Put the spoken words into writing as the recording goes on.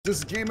This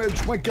is Game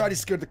Edge. My God, he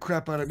scared the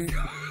crap out of me.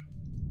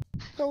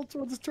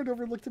 Someone just turned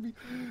over and looked at me.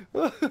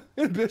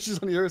 And Bish is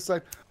on the other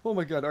side. Oh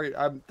my God. All right.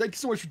 Thank you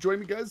so much for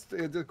joining me, guys.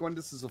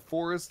 This is a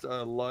Forest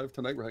live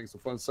tonight. We're having some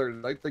fun Saturday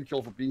night. Thank you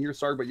all for being here.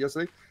 Sorry about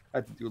yesterday. I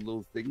had to do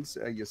little things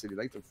yesterday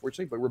night,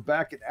 unfortunately. But we're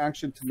back in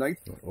action tonight.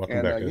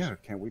 Welcome back, guys. Yeah,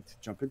 can't wait to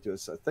jump into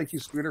this. Thank you,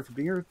 Scooter, for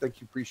being here.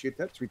 Thank you. Appreciate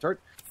that, sweetheart.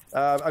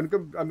 I'm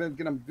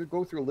gonna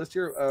go through a list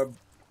here.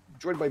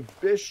 Joined by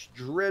Bish,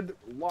 Dread,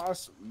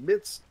 Loss,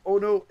 Mitz,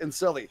 Ono, and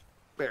Selly.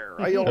 Bear.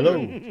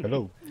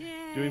 Hello.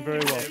 Yay. Doing very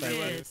well,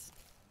 thank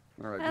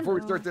All right, before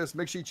we start this,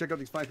 make sure you check out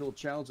these fine little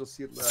channels. You'll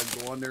see it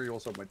go on there. You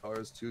also have my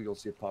dollars too. You'll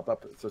see it pop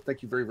up. So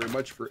thank you very, very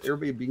much for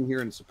everybody being here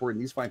and supporting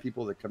these fine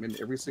people that come in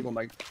every single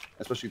night.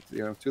 Especially,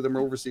 two of them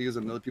are overseas,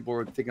 and other people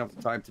are taking out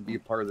the time to be a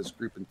part of this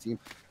group and team.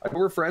 I know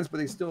we're friends, but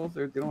they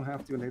don't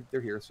have to, and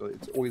they're here. So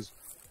it's always,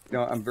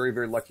 I'm very,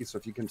 very lucky. So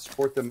if you can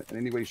support them in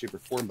any way, shape, or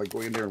form by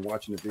going in there and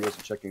watching the videos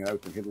and checking it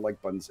out and hitting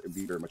like buttons, it'd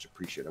be very much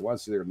appreciated. I want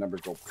to see their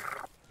numbers go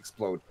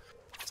explode.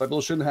 So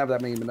people shouldn't have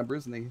that many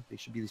numbers, and they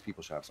should be these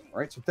people should have some. All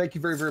right, so thank you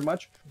very, very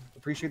much.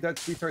 Appreciate that,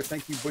 sweetheart.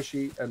 Thank you,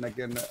 Bushy, and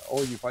again,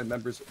 all you fine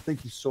members.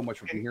 Thank you so much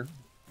for being here,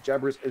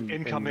 Jabbers, and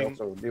incoming.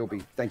 And also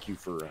Nailby. Thank you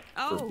for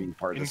being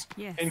part of this.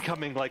 Yes.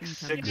 Incoming like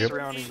 6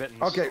 surrounding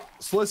mittens. Okay,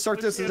 so let's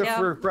start this as if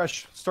we're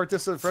fresh. Start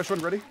this as a fresh one.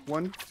 Ready?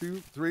 1, 2,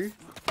 3.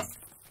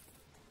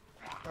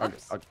 Okay.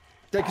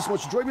 Thank you so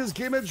much for joining me this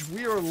Game Edge.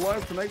 We are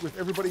live tonight with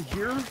everybody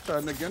here,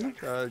 and again,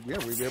 we have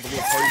a little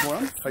party going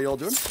on. How y'all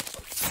doing?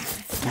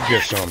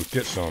 Get some.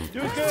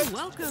 Doing good.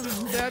 Welcome.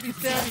 Stabby.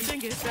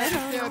 Just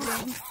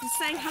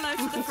saying hello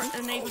to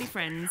the neighborly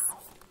friends.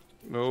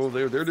 No,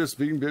 they're just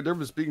being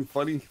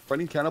funny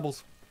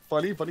cannibals.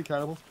 Funny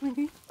cannibals.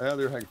 Yeah,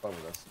 they're having fun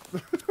with us.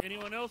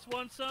 Anyone else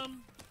want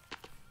some?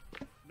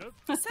 Nope.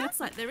 It sounds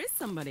like there is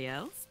somebody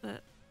else,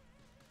 but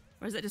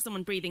or is it just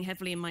someone breathing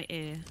heavily in my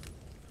ear?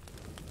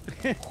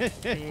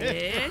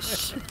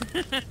 Ish.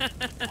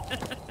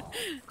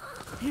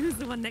 He was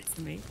the one next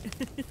to me.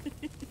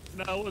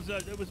 No,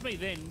 it was me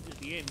then at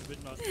the end,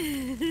 but not.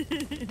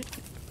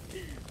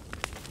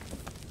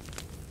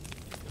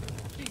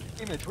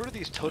 Image, what are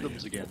these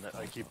totems again that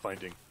I keep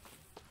finding?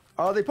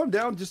 They put them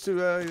down just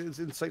to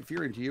incite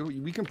fear into you.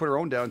 We can put our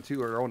own down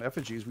too, our own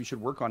effigies. We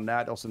should work on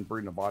that, else than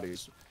burning the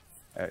bodies.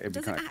 It'd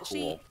be kind of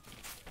cool.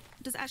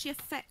 Does it actually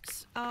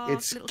affect our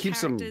little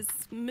keeps character's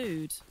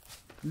mood?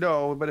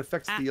 No, but it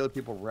affects the other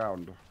people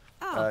around.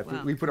 Oh,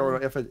 if we put our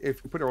own if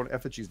we put our own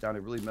effigies down,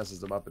 it really messes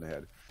them up in the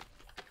head.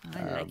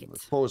 I like it.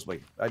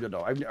 Supposedly, I don't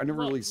know. I've never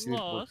really seen it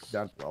work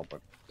that well,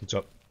 but What's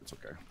up? it's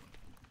okay.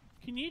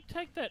 Can you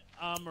take that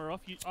armor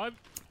off? You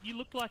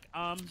look like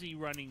Armsy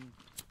running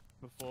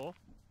before.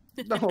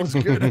 No, it's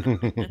good.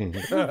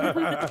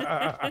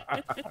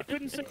 I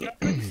couldn't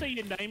see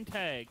your name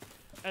tag,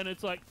 and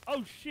it's like,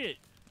 oh shit!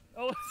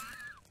 Oh,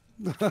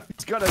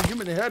 It's got a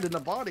human head in the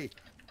body.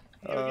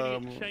 you're gonna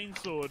get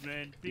chainsawed,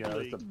 man. Big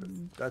league.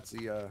 That's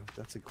a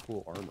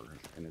cool armor,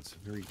 and it's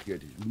very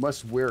good. You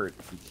must wear it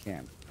if you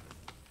can.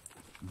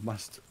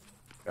 Must.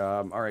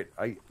 All right.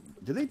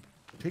 Did they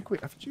take away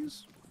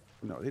effigies?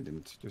 No, they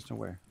didn't. There's no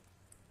way. I'm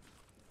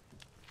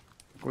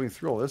going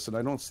through all this, and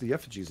I don't see the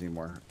effigies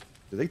anymore.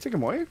 Did they take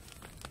them away?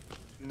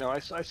 No, I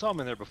saw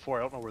them in there before.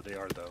 I don't know where they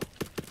are though.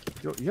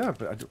 Yeah,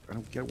 but I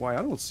don't get why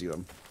I don't see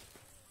them.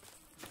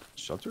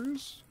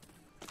 Shelters?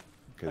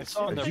 I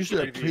saw them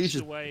usually the pages.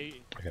 Away.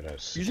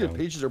 Usually the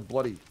pages are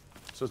bloody,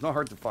 so it's not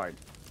hard to find.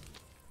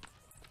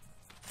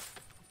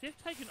 If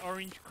they've taken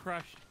Orange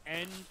Crush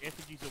and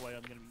effigies away,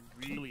 I'm going to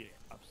be really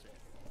upset.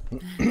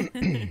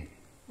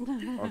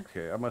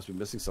 Okay, I must be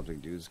missing something,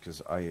 dudes, because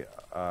is that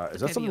over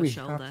something your we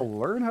shoulder. have to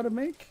learn how to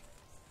make?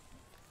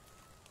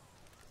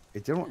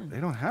 They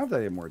don't have that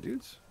anymore,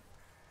 dudes.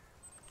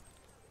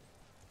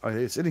 Oh,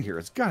 it's in here.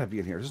 It's got to be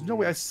in here. There's no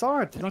way. I saw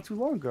it not too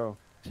long ago.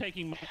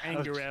 Taking my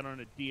anger out on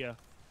a deer.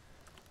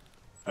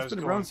 I was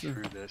been going around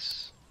through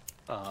this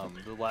the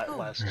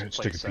last Let's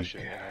play take a peek.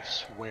 session, and I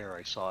swear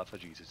I saw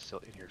effigies. It's still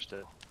in here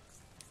still.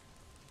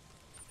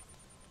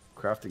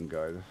 Crafting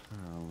guide.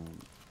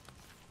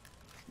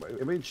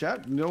 Anybody in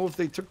chat know if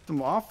they took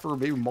them off for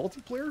maybe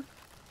multiplayer?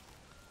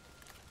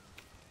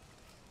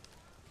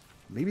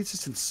 Maybe it's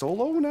just in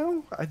solo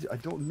now? I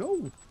don't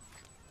know.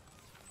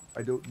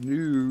 I don't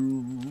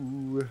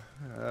know.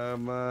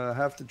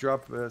 Have to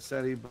drop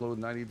sanity below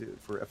 90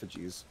 for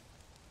effigies.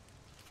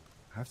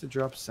 Have to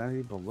drop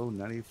sanity below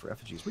 90 for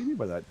effigies. What do you mean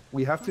by that?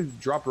 We have to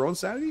drop our own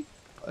sanity?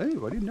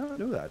 Oh, I did not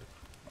know that.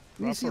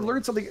 You see,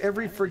 learn something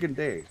every friggin'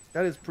 day.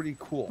 That is pretty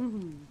cool.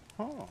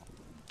 Huh.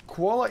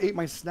 Koala ate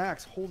my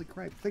snacks. Holy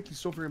crap. Thank you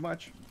so very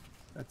much.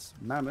 That's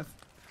Mammoth.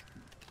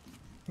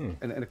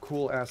 And a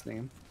cool ass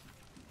name.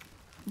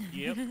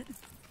 Yep.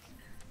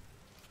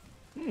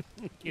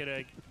 Get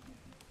egg.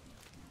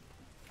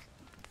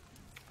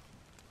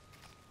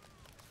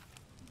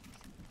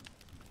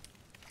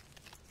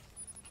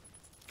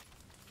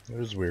 It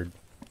was weird.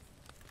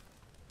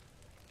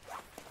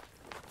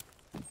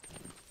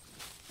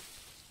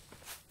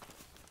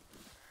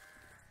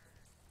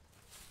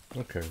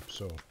 Okay,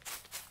 so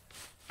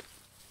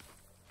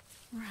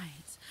Right.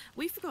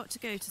 We forgot to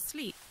go to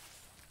sleep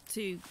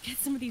to get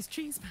some of these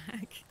trees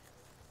back.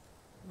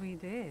 We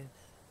did.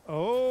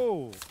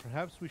 Oh,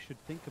 perhaps we should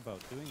think about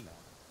doing that.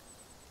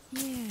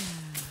 Yeah.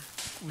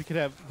 We could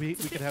have we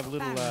It's a could bit have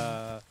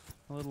a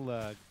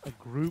barren. a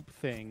group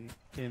thing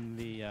in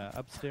the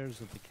upstairs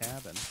of the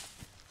cabin.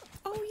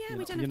 Oh yeah, You we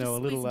know- don't you have know,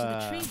 a to squeeze little, into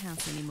the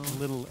treehouse anymore.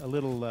 A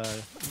little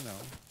you know.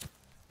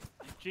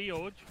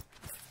 George.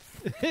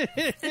 There's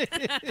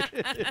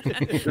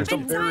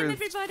some Big time, berries.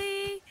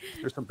 everybody.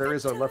 There's some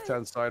berries on the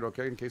left-hand side,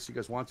 okay, in case you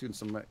guys want to, and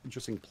some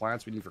interesting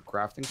plants we need for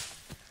crafting.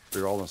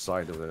 They're all on the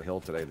side of the hill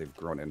today. They've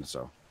grown in,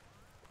 so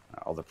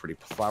all the pretty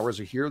flowers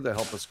are here that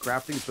help us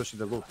crafting, especially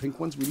the little pink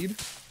ones we need.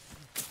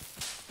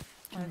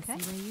 Okay.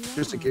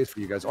 Just in case for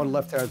you guys. On the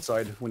left-hand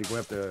side, when you go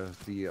up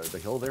the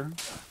hill there,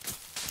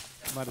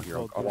 Might as Here,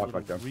 well I'll do a walk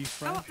back little down.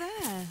 refresh. Oh, up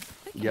there.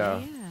 Okay,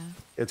 Yeah.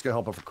 it's gonna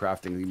help us for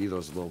crafting. You need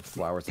those little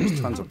flowers. There's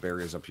tons of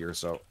berries up here,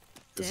 so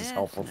this is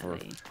helpful for.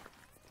 Definitely.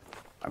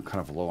 I'm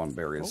kind of low on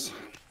berries.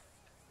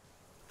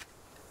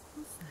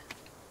 What's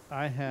that?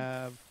 I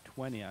have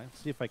 20. I'll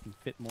see if I can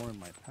fit more in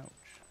my pouch.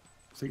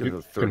 I think You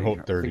it's can 30. hold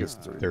I 30. think it's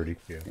 30. 30,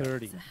 yeah.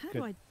 30. So how Good.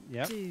 do I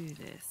Yep. do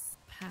this?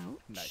 Pouch.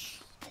 Nice.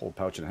 Hold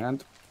pouch in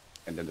hand,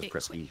 and then just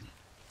press Equip. E.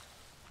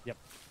 Yep.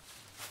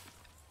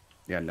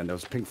 Yeah, and then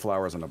those pink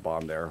flowers on the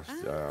bottom there. Ah.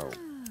 What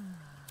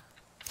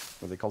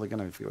are they called again?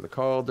 I forget what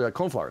they're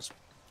called. Coneflowers.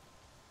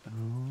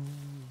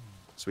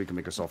 So we can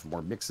make ourselves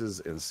more mixes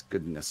and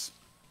goodness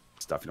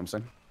stuff. You know what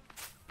I'm saying?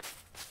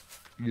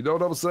 You know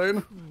what I'm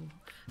saying?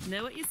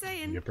 Know what you're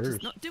saying? Yippers.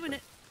 Just not doing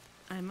it.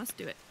 I must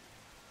do it.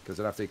 Because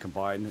then after they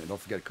combine, and don't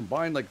forget,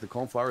 combine like the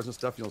coneflowers and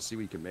stuff, you'll see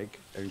what you can make.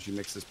 Energy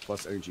mixes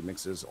plus energy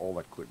mixes, all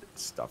that good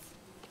stuff.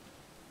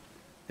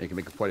 And you can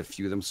make quite a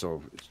few of them,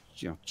 so it's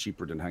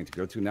cheaper than having to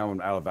go to. Now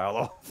I'm out of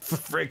aloe, for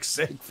frick's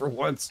sake, for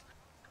once.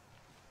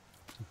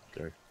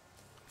 Okay.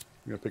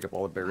 I'm gonna pick up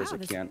all the berries Wow, I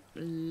there's can.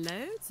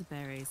 Loads of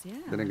berries, yeah.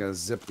 Then I'm gonna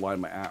zip line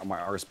my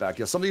arse back.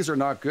 Yeah, some of these are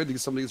not good.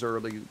 Some of these are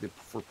really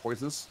for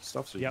poisonous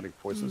stuff, so you Yep. can make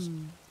poisonous.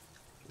 Hmm.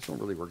 These don't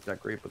really work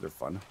that great, but they're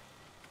fun.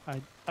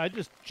 I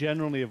just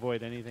generally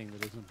avoid anything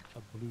that isn't a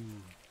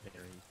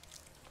blueberry.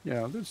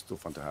 Yeah, they're still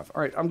fun to have.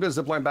 All right, I'm gonna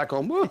zip line back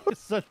home. Woo!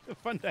 It's such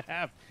fun to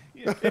have.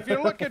 If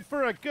you're looking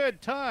for a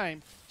good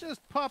time,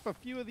 just pop a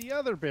few of the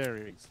other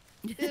berries.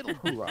 It'll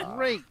be Hoorah.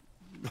 great.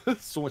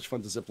 So much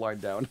fun to zip line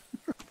down.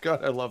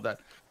 God, I love that.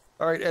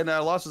 All right, and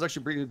Lost was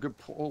actually bringing a good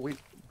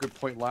good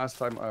point last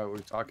time. We were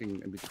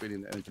talking in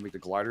between, and to make the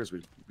gliders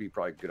would be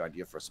probably a good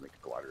idea for us to make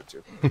a glider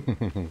too.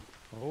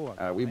 Oh,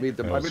 We made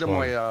them. That I was made them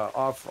fun.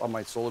 off on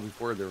my solo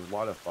before. They're a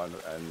lot of fun,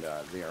 and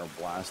they are a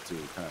blast to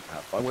kind of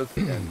have fun with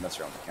and mess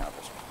around with the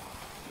cannibals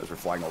as we're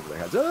flying over their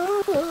heads.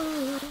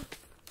 Ah!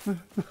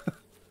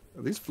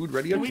 Are these food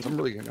ready yet? 'Cause I'm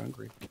really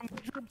hungry.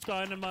 Drop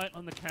dynamite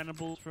on the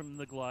cannibals from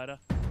the glider.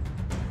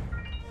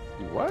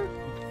 What?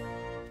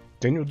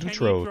 Daniel Can you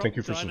Dutro, drop thank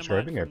you for dynamite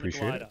subscribing. I from the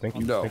appreciate glider? it. Thank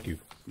you. No. Thank you.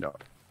 No.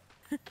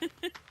 Why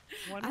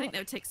I not? think that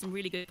would take some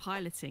really good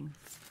piloting.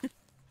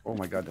 Oh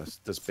my God,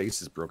 this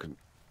base is broken.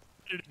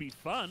 It'd be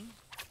fun.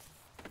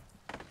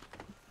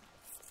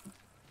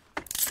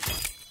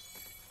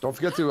 Don't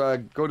forget to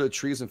go to the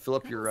trees and fill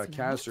up your That was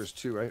canisters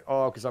too, right?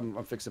 Oh, because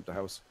I'm fixing up the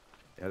house.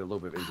 It had a little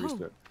bit of injuries Oh.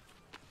 to it.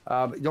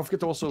 Don't forget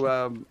to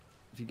also,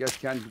 if you guys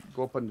can,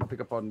 go up and pick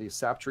up on the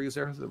sap trees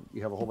there. We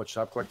have a whole bunch of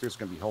sap collectors. It's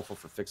going to be helpful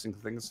for fixing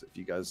things if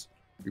you guys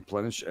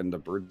replenish, and the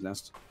bird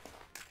nest,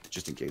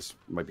 just in case.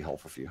 It might be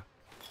helpful for you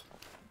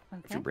if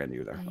Okay. you're brand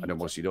new there. I know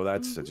most of you know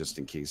that, so just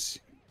in case,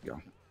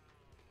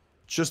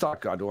 Just not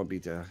God, don't want to be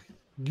to.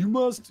 You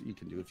must. You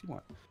can do it if you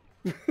want.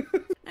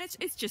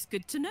 It's just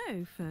good to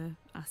know for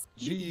us.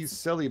 Geez,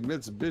 Sally,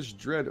 Mitz, Bish,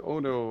 Dread, oh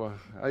no.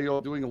 How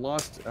y'all doing?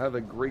 Lost? Have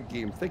a great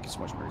game. Thank you so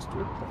much, Mary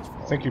Stewart. Thanks for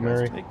all Thank you, guys.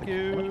 Mary. Thank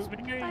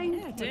you.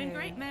 Yeah, doing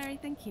great, Mary.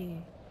 Thank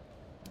you.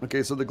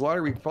 Okay, so the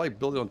glider, we can probably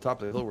build it on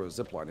top of the hill where the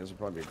zip line is. It'd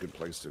probably be a good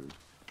place to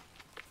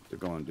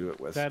go and do it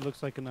with. That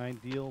looks like an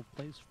ideal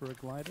place for a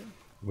glider.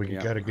 We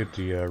Yeah. gotta get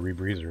the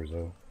rebreather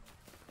though.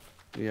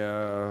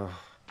 Yeah.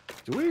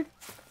 Do we?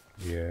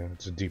 Yeah,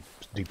 it's a deep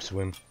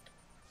swim.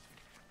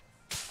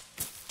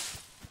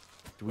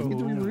 Do we need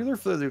the rebreather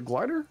for the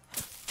glider?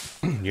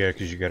 Yeah,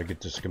 because you gotta get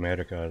the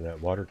schematic out of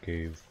that water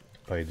cave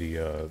by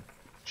the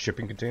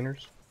shipping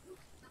containers.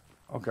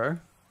 Okay.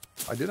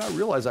 I did not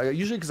realize. I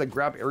usually, because I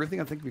grab everything,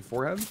 I think,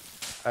 beforehand,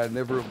 I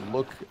never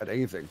look at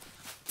anything.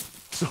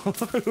 So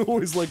I'm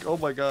always like, oh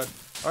my God.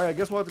 All right, I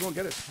guess we'll have to go and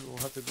get it. We'll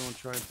have to go and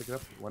try and pick it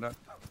up. Why not?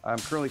 I'm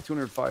currently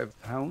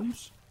 205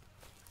 pounds.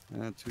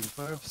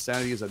 205.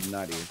 Sanity is at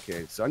 90.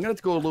 Okay, so I'm going to have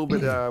to go a little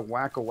bit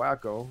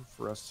wacko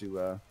for us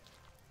to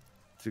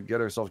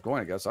get ourselves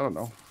going, I guess. I don't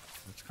know.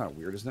 It's kind of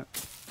weird, isn't it?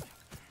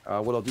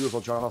 What I'll do is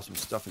I'll drop off some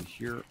stuff in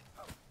here.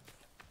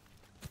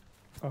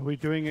 Are we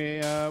doing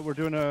we're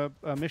doing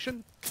a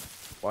mission?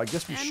 Well, I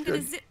guess we I'm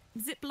gonna should.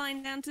 zip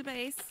line down to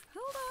base.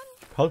 Hold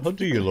on. How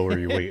do you lower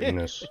your weight in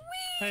this?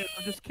 Hey,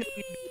 I'm just kidding.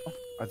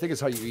 I think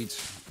it's how you eat.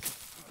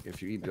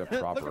 If you eat Look at her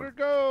proper.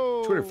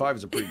 go! 205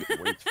 is a pretty good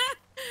weight.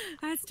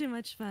 That's too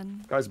much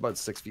fun. Guy's about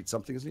 6 feet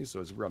something, isn't he? So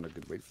it's around a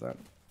good weight for that.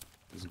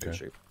 He's in good Okay.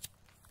 shape.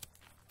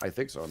 I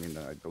think so. I mean,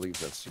 I believe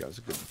that's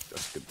a good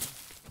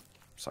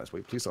Size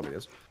weight. Please tell me it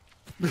is.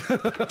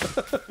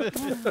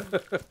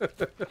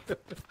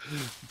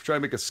 Try to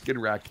make a skin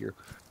rack here.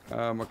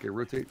 Okay,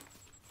 rotate.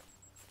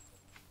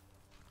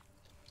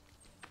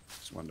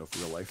 Just want to know for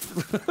real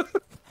life.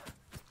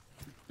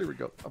 There we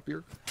go. Up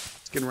here.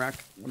 Skin rack,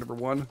 number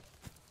 1.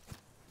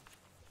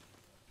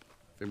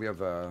 Then we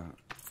have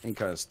any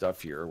kind of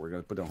stuff here. We're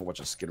going to put in a whole bunch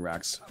of skin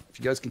racks. If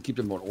you guys can keep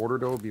them in order,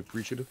 though, it'd be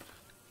appreciative.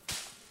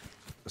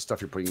 The stuff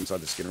you're putting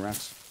inside the skin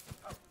racks.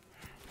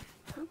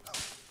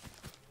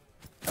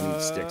 I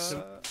need sticks.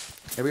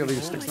 Everybody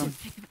have sticks I on? didn't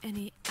pick up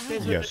any.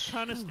 There's Yes. a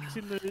ton of sticks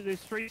in there's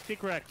 3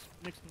 stick racks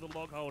next to the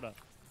log holder.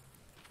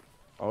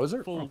 Oh, is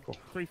there? Full, Oh, cool.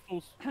 3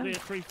 full. Yeah,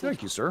 3 full.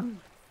 Thank you, sir.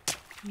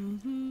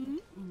 Mm-hmm.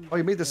 Oh,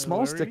 you made the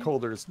small Sorry. stick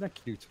holders. Isn't that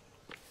cute?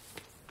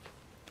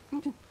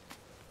 You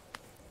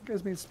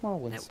guys made small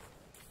ones.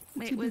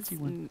 It was Itsy-bitsy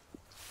one.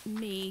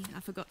 me. I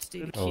forgot to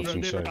do the Oh, cube.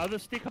 it's There inside. are other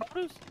stick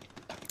holders?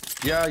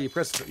 Yeah, you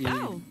press. You,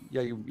 Oh.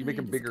 Yeah, you make them there's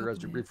a bigger as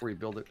couple you, here. before you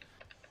build it.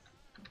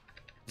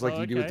 It's like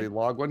Oh, you do with okay. the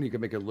log one. You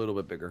can make it a little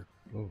bit bigger.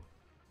 Oh.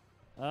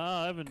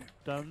 I haven't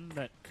done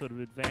that sort of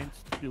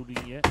advanced building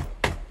yet.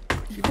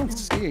 Keep on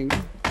seeing.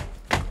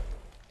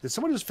 Did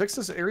someone just fix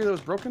this area that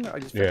was broken? I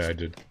just Yeah, fixed I it.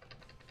 did.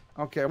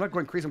 Okay, I'm not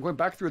going crazy. I'm going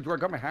back through a door. I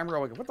got my hammer.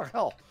 I'm like, what the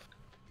hell?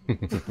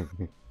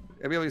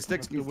 Everybody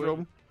sticks. Can you throw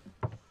them?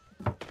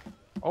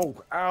 Oh,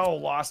 ow,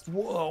 lost.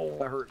 Whoa,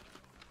 that hurt.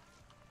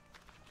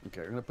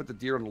 Okay, I'm gonna put the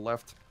deer on the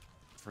left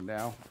for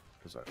now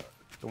because I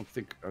don't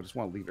think I just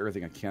want to leave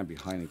everything I can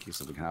behind in case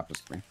something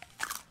happens to me.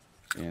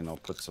 And I'll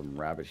put some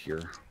rabbit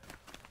here.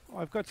 Oh,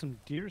 I've got some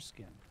deer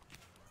skin.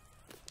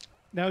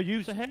 Now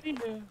you. So how do you...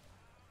 Oh,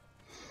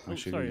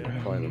 Actually, sorry.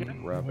 I'm gonna buy the What do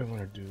I rabbit.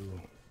 want to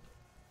do?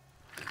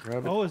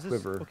 Rabbit Oh, is this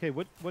quiver. okay?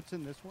 What's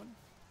in this one?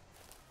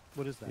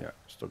 What is that? Yeah,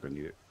 still gonna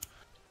need it.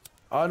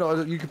 Oh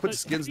no, you can put the But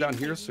skins how down do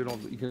you- here so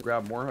you can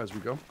grab more as we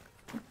go.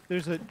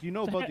 There's a. Do you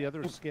know about the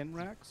other skin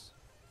racks?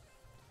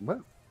 What?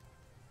 What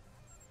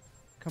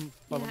Come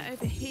follow me. Yeah,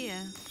 over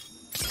here.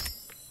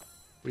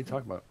 are you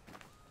talking about?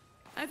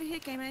 Over here,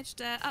 Game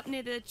Edged, up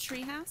near the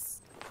treehouse.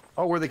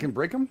 Oh, where they can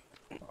break them?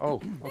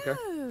 Oh, okay.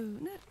 No,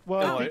 no.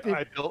 Well, No, I think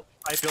I built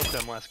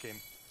them last game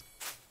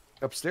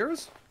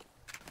Upstairs?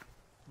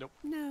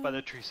 No. by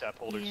the tree sap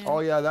holders. Yeah. Oh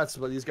yeah, that's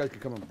what these guys can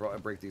come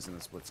and break these in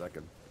a split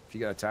second. If you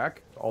get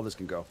attack, all this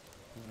can go.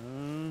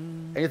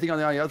 Anything on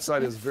the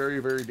outside is very,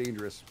 very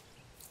dangerous.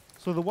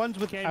 so the ones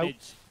without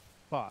Damage.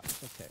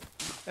 spots.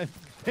 Okay.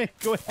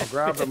 Go ahead. I'll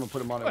grab them and put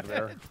them on over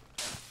there.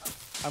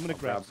 I'm gonna I'll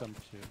grab grab- some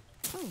too.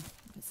 Oh,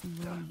 got some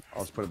more.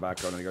 I'll just put it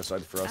back on the other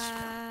side for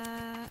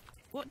us.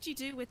 What do you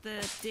do with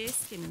the deer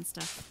skin and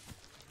stuff?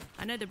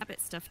 I know the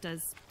rabbit stuff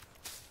does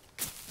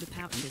the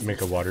pouches.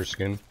 Make a water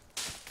skin.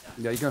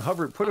 Yeah, you can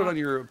hover. Put it on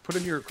your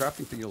in your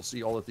crafting thing. You'll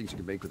see all the things you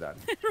can make with that.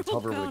 Just Oh,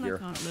 hover over God, I here.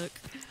 can't look.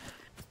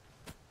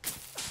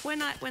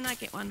 When I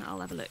get one, I'll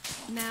have a look.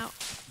 Now,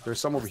 There's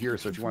some over here,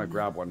 so if you want to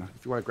grab one,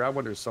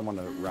 there's some on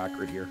the rack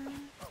right here.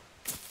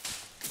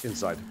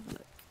 Inside. have a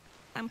look.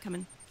 I'm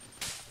coming.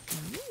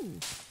 Ooh.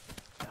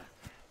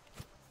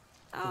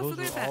 Oh, I Those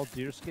forgot are all about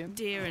deer skin.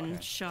 deer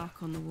and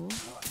shark on the wall.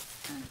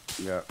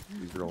 Yeah,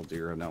 these are all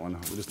deer on that one.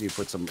 We just need to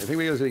put some. If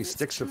anybody has any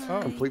sticks to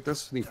complete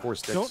this, we need 4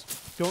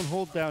 sticks. Don't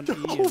hold down E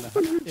in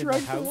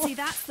the house. See,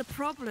 that's the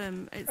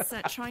problem. It's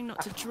trying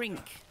not to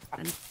drink.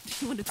 And if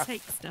you want to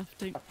take stuff,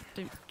 don't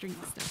drink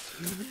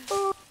stuff.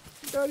 Oh,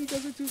 God, you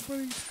guys are too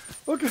funny.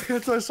 Okay,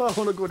 so I saw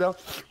one go down.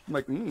 I'm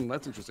like,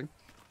 that's interesting.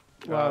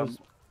 Well,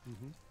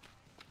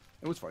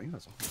 It was funny.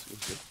 That's all.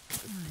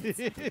 It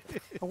was good.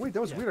 Oh wait,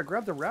 that was weird. I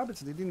grabbed the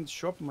rabbits and they didn't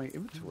show up in my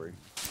inventory.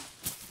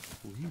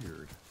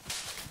 Weird.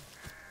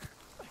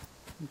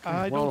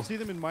 I well- don't see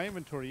them in my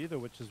inventory either,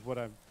 which is what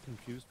I'm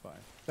confused by.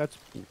 That's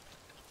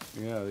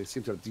Yeah, they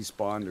seem to have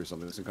despawned or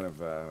something. There's some kind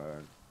of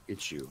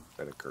issue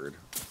that occurred.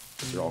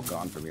 They're all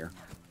gone from here.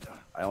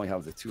 I only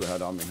have the 2 I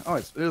had on me. Oh,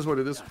 it is what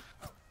it is.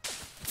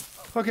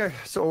 Okay,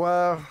 so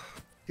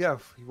yeah,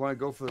 you want to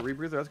go for the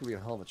rebreather? That's gonna be a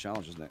hell of a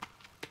challenge, isn't it?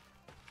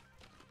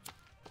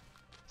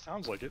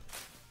 Sounds like it.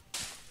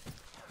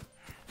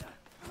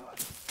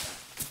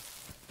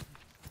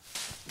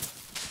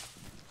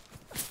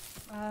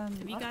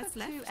 you I've guys got 2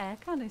 left? air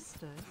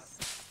canisters.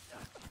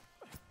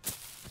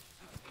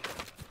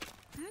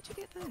 How'd you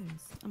get those?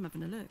 I'm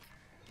having a look.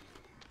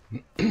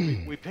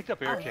 We picked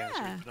up air Oh,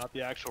 canisters, yeah. but not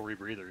the actual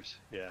rebreathers.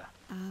 Yeah.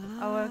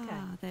 Ah, okay.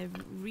 They're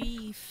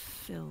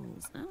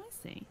refills. Oh, I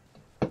see.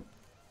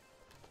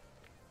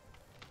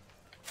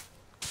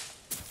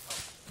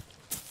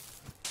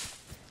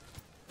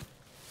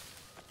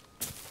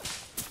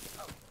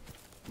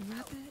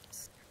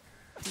 Rabbit,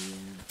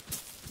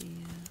 deer.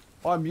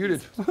 Oh, I'm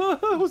muted.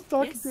 I was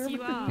talking Yes, to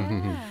you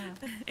everything. are.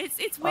 Yeah.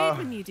 It's weird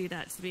when you do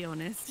that, to be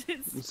honest.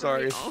 It's I'm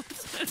sorry.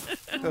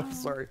 very odd.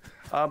 Sorry.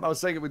 I was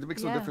saying it would make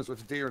no Yeah. difference if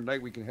it's day or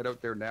night. We can head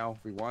out there now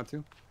if we want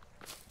to.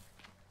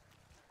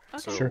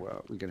 So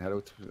Sure. we can head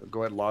out.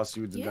 Go ahead,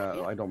 lawsuit. And, Yeah,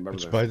 yeah. I don't remember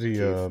It's the by cave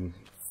the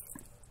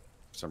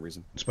for some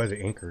reason. it's by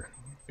the anchor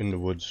in the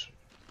woods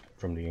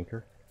from the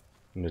anchor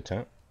in the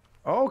tent.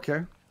 Oh,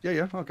 okay. Yeah,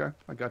 yeah. Okay,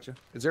 I got you.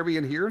 Is everybody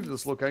in here?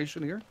 This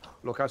location here?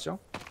 Location?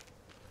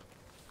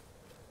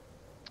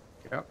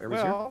 Yeah,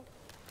 everybody's here. Well,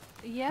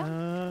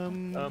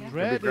 Yeah.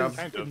 Dread grab- is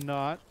Kind of.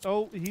 not.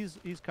 Oh, he's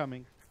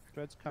coming.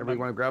 Dread's coming. Everybody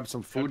want to grab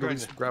some food? At trying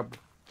least to- grab.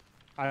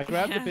 I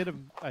grabbed Yeah. a bit of.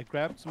 I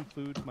grabbed some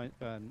food,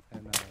 and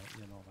you know.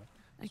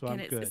 So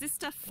Again, I'm good. is this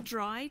stuff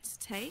dry to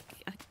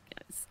take?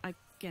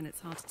 Again,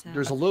 it's hard to tell.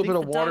 There's a I little bit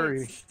think of the water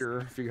diets- here.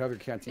 If you have your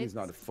canteens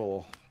not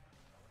full.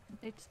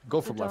 It's Go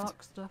the from left.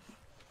 dark stuff.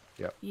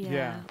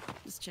 Yeah.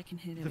 Just checking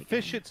here. There The we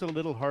fish, go. it's a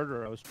little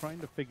harder. I was trying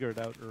to figure it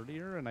out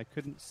earlier, and I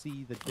couldn't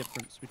see the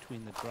difference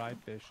between the dry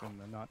fish and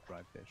the not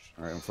dry fish.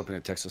 All right, I'm flipping to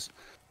Texas.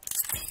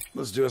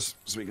 Let's do this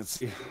so we can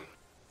see.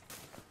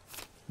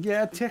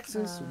 Yeah,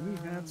 Texas,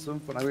 we had some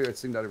fun. I mean, I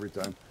sing that every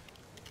time.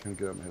 Can't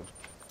get up my hill.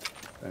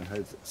 And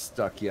head's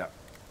stuck, yeah.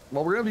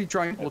 Well, we're gonna be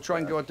trying. We'll try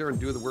and go out there and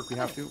do the work we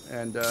have to,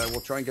 and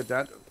we'll try and get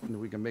that, and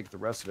we can make the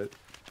rest of it.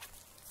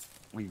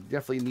 We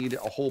definitely need a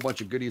whole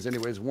bunch of goodies,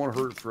 anyways. It won't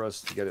hurt for us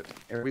to get it.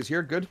 Everybody's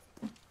here, good.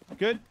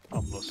 Good.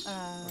 Almost.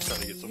 I'm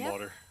trying to get some Yep.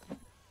 water.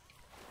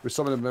 There's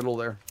some in the middle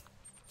there.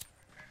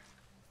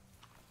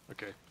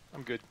 Okay,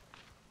 I'm good.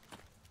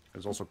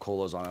 There's also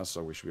colas on us,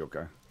 so we should be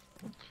okay.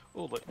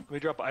 Oh, let me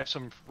drop. I have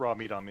some raw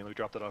meat on me. Let me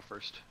drop that off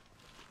first.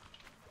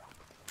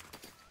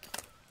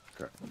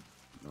 Okay,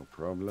 no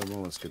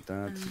problem. Let's get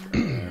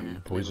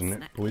that. Poison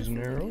snack poison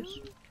for arrows?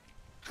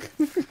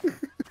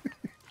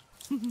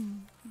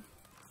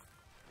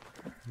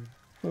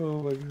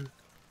 Oh my god.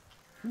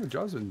 Oh,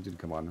 Johnson didn't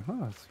come on. Huh?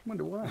 I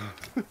wonder why.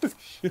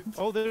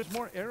 Oh, there's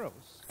more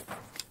arrows.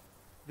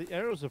 The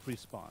arrows have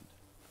respawned.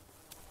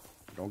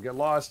 Don't get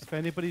lost. If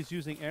anybody's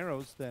using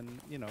arrows, then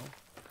you know.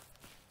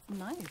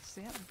 Nice,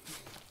 yeah.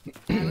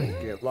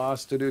 Get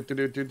lost.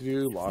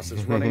 Do. Lost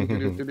is running.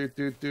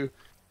 Do.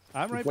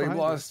 I'm right Blame behind you.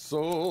 lost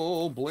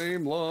soul.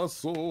 Blame lost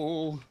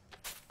soul.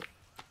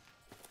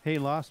 Hey,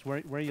 Lost,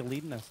 where are you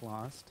leading us,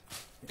 Lost?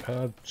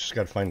 Just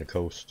gotta find the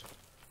coast.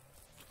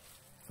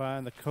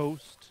 Find the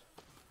coast.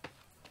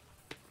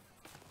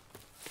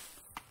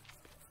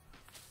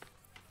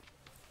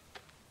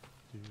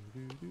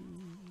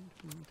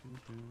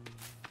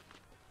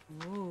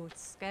 Oh,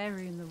 it's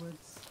scary in the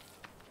woods.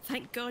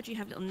 Thank God you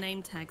have little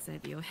name tags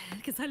over your head,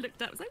 because I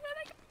looked up, I was like, where are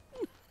they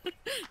gone?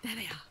 There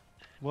they are.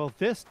 Well,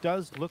 this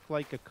does look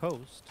like a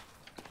coast.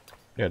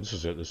 Yeah, this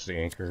is it. This is the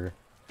anchor.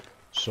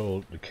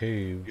 So the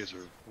cave. You guys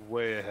are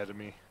way ahead of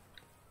me.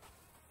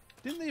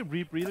 Didn't the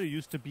Rebreather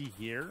used to be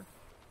here?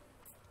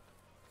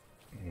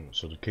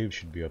 So the cave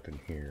should be up in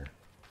here.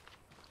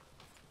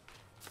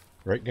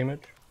 Right, Game Edge?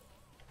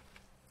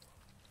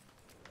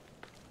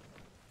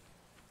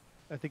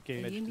 I think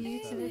Game Are Edge you is,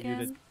 muted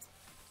again?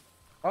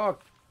 Oh.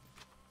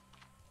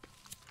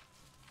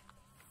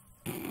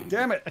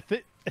 Damn it. I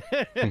think.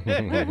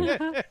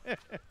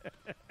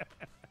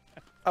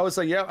 I was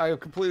saying, yeah, I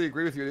completely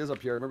agree with you. It is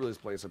up here. I remember this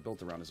place. I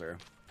built around this area.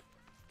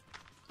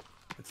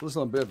 It's a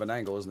little bit of an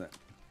angle, isn't it?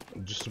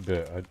 Just a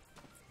bit.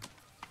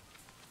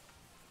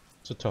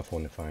 It's a tough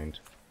one to find.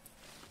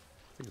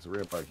 I think it's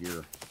right about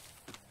here.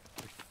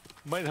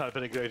 Might not have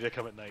been a good idea to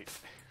come at night.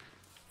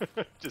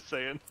 Just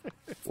saying.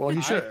 Well,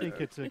 you should. I think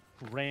it's a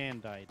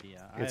grand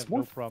idea. I It's have more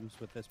no problems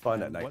with this fun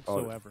plan at night.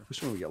 whatsoever.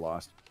 Especially when we get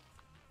lost.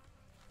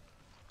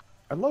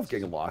 I love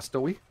getting lost,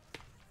 don't we?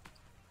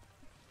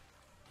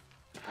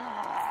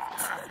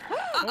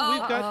 Oh,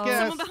 we've got guests.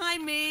 Someone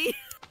behind me!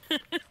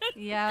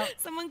 Yeah,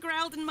 Someone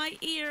growled in my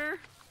ear.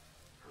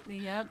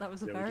 yeah, that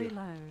was Yeah, we very do.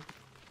 loud.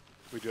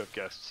 We do have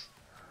guests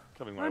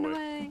coming my Run way.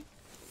 away.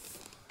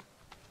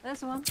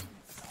 There's one.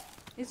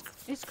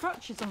 His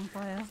crotch is on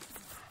fire.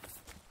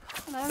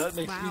 Hello. That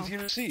makes Wow. it easier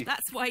to see.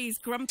 That's why he's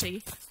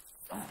grumpy.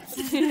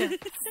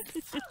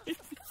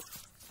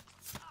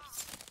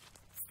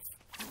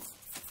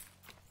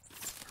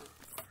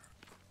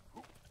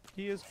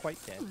 He is quite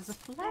dead. There's a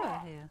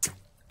flower here.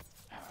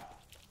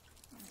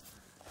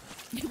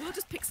 We'll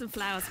just pick some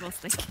flowers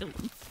whilst they kill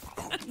them.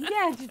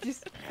 Yeah, did you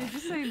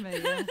see me?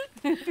 Yeah.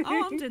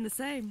 Oh, I'm doing the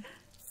same.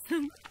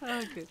 Oh,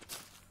 good.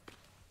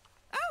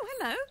 Oh,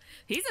 hello.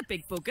 He's a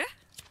big booger.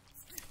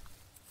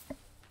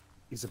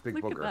 He's a big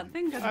Look booger. at that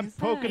thing on I'm his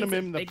poking head. him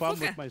in the Big bum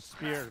booger. with my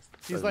spear.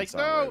 He's Doesn't like,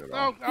 sound no,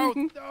 right at no,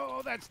 no,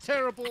 no, that's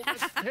terrible.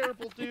 That's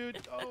terrible, dude.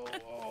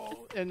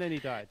 Oh, and then he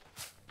died.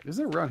 Is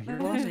it around here?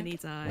 And Lost? then he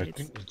I died.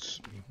 think it's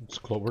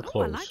close. We're Oh, I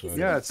close. like his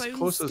Yeah, little it's bone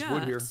close as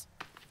wood here. skirt.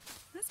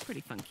 That's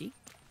pretty funky.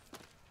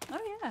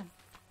 Oh, yeah.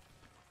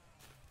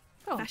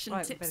 Oh, Fashion right,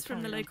 we tips better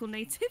from the carry on. local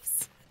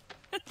natives.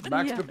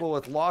 Max Yeah. People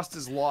with lost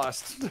is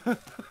lost.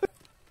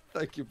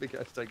 Thank you, big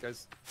hashtag,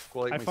 guys.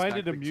 Quality I my find snack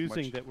it thanks so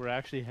amusing much. that we're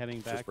actually heading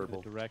back in the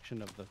purple.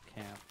 direction of the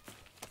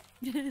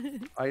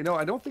camp. I know.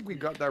 I don't think we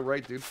got that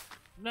right, dude.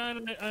 No,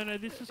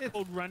 this is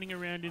called running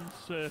around in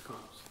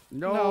circles.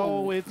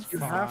 No, it's you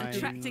fine. have to.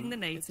 Attracting the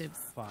natives.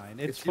 Fine.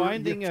 It's If you were-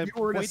 finding if a you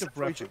were in point of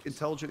separate reference.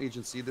 intelligent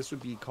agency, this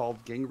would be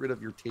called getting rid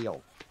of your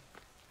tail.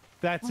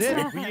 That's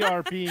it. We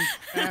are being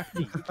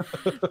crafty.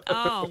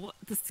 Oh, what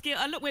the skill.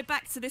 Oh, look, we're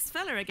back to this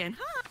fella again.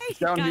 Hi.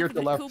 Down Guy here with at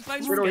the left. Cool bone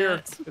It's right over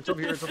here. skirt. It's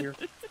over here. It's over here.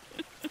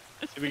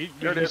 We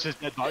There it use is. his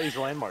dead body's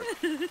landmark.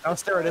 Now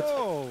stare at it.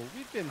 Oh,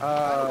 we've been. I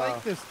Uh,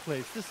 like this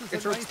place. This is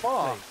it's a her nice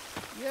spa.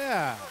 place.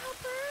 Yeah. Oh,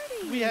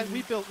 birdie.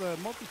 We built a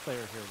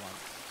multiplayer here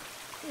once.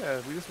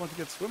 Yeah, we just want to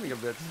get swimming a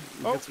bit.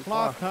 Oh, Get some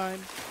clock time.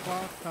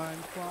 Clock time.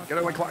 Clock Get out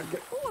of my time.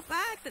 clock. Oh, a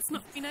bag that's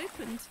not been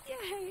opened.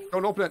 Yay!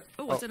 Don't open it.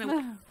 Oh, I don't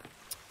know.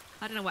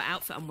 I don't know what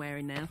outfit I'm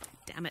wearing now.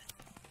 Damn it.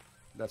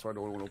 That's why I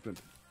don't want to open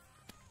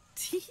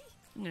it.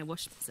 I'm gonna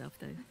wash myself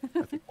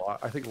though.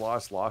 I think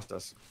Lost lost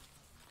us.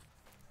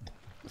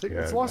 I think Yeah,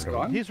 it's Lost I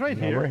don't- gone. He's right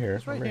No, here. right here,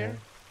 He's right right here.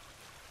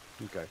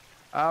 Okay.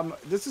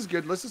 This is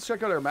good. Let's just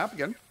check out our map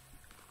again.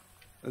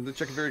 And then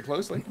check it very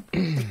closely.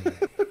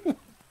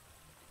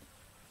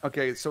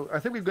 Okay, so I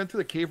think we've been through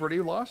the cave already,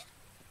 Lost,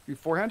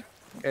 beforehand.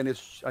 And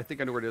it's, I think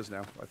I know where it is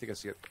now. I think I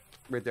see it.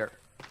 Right there.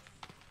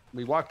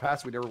 We walked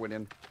past, we never went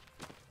in.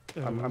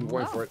 I'm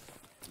going for it.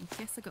 I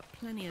guess I got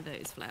plenty of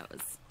those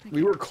flowers.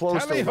 We were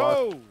close to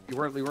Tally-ho! lost. You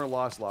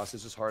weren't lost.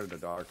 It's just hard in the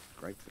dark,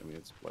 right? I mean,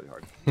 it's bloody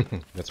hard.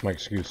 That's my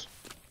excuse.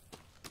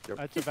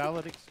 That's a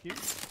valid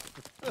excuse.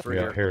 It's right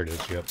Yeah, here. here it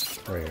is. Yep,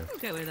 right here. I'll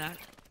go with that.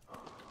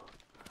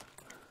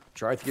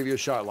 Tried to give you a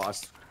shot,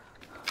 Lost.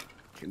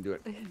 Can do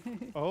it.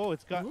 Oh,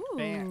 it's got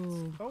bands.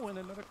 Ooh. Oh, and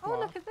another Oh, claw.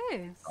 look at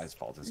this. Guy's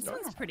fault and This stuff.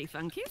 one's pretty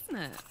funky, isn't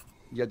it?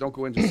 Yeah, don't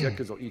go in just yet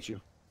because they'll eat you.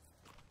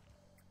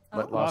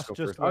 Let Oh. Lost go Lost just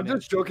first. I'm went in.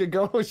 just joking.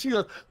 Go. She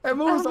goes, I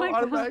moves Oh my on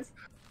God. automatic.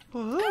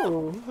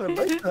 Oh, I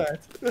like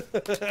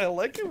that. I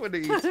like it when they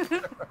eat. Oh,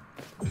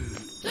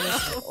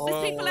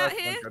 there's people out that's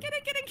here. not good.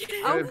 Get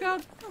in. Oh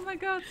god. Oh my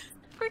god.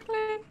 Quickly.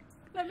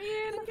 Let me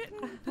in.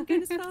 I'm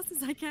getting as fast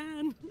as I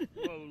can.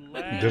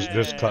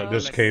 Oh,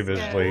 This cave is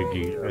Yeah.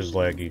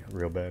 laggy,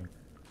 real bad.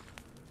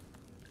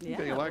 Yeah,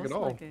 Getting that lag was at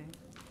all. lucky.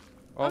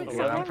 Oh, it's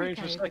yeah. a Down horror frames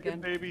per cave second,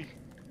 again. baby.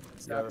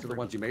 Yeah, to the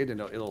ones you made,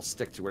 and it'll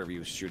stick to wherever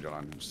you shoot it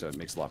on, so it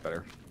makes it a lot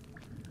better.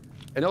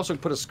 And also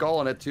put a skull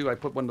on it too. I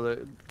put one of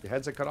the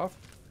heads I cut off,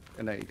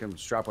 and then you can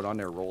strap it on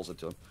there, rolls it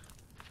to him.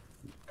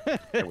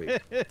 There we-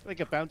 Like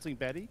a bouncing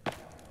Betty.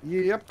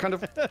 Yep, kind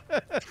of.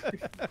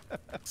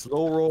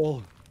 Slow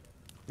roll.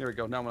 There we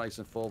go. Now I'm nice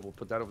and full. We'll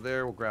put that over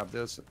there. We'll grab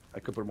this. I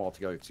could put them all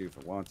together too if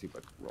I want to,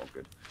 but we're all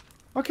good.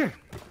 Okay.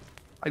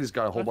 I just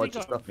got a whole I bunch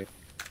think of stuff made.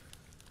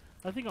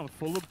 I think I'm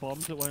full of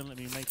bombs. It won't let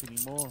me make any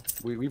more.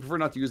 We prefer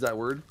not to use that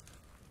word.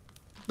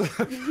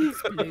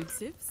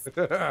 Explosives.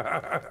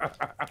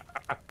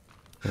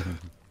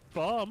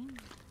 Bomb?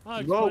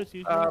 Oh, Whoa,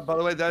 explosives. by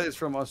the way, that is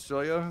from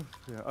Australia.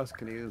 Yeah, us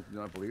Canadians do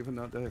not believe in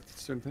that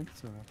certain things.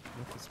 So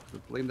let's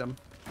blame them.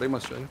 Blame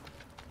Australia.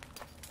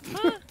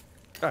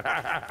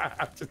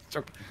 Just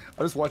joking.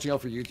 I'm just watching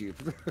out for YouTube.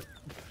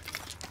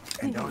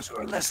 And those who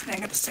are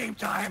listening at the same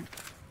time.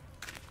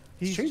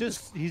 He's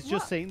Changes.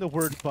 just saying the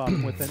word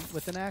bum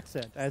with an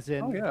accent, as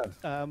in Oh,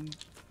 yeah.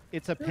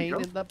 It's a There you pain go.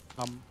 in the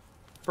bum.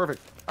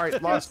 Perfect. All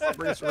right, Lost.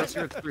 Bring us the rest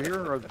here through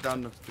here or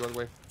down the other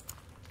way.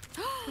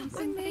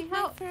 Somebody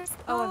help.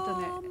 Oh, I've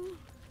done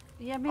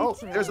it. Yeah, me Oh,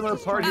 too. there's another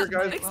part here,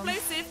 guys.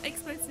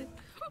 Explosive.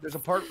 There's a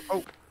part.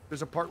 Oh,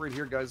 there's a part right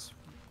here, guys,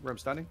 where I'm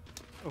standing.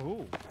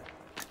 Oh.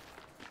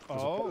 There's a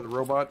part of Oh. the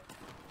robot.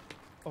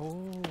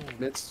 Oh.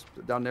 It's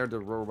down there, the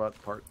robot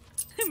part.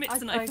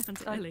 Mitz and I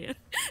found it earlier.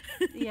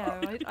 Yeah,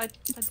 I did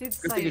Good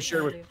say thing you it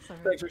share with. earlier, sorry.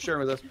 Thanks for sharing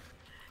with us.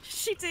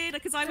 She did,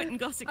 because I went and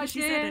got it I because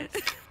she said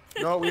did. it.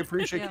 No, we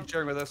appreciate Yeah. you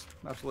sharing with us.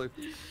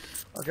 Absolutely.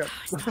 Okay.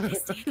 Stop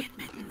listening again,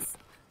 Mittens.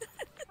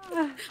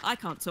 I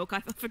can't talk. I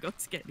forgot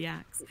to get the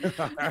axe.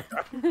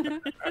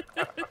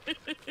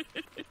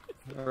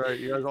 All right,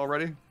 you guys all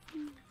ready?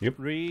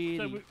 Really?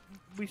 So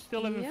we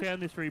still haven't Yep.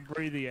 found this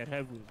rebreather yet,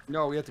 have we?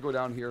 No, we have to go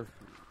down here.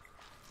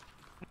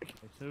 Okay,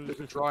 so There's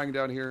a drawing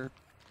down here.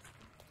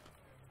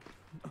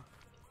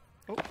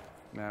 Oh,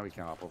 nah, we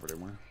can't hop over there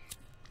more.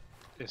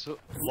 Okay, so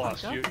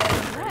Lost. God. Your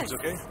Yes. frame's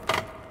okay?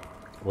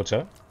 What's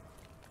that?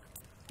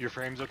 Your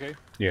frame's okay?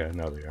 Yeah,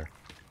 now they are.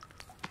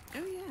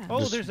 Oh, yeah. Oh,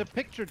 This- there's a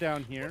picture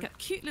down here. Got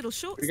cute little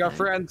shorts. We got though.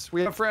 friends.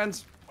 We have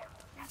friends.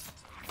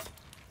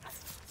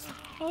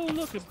 Oh,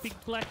 look, a big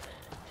black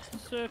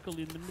circle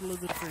in the middle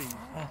of the trees.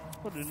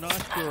 What a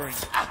nice drawing.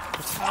 The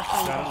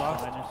castle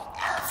of the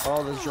finest.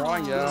 Oh, there's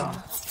drawing,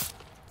 yeah.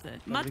 The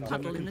mud Everything's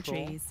puddle under in the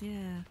control. trees,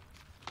 yeah.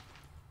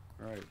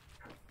 All right.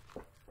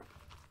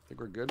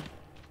 Think we're good.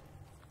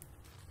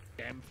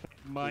 Damn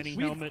mining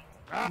We've- helmet.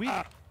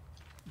 We've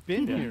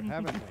been here,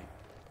 haven't we?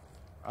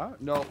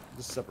 No,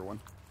 this is a separate one.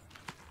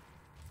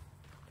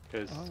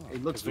 Because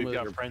It looks we've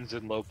familiar. got friends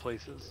in low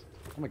places.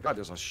 Oh my God,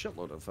 there's a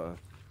shitload of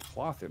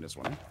cloth in this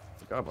one.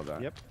 Forgot about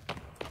that. Yep.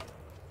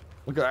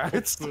 Look at that.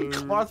 It's the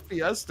cloth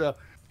fiesta.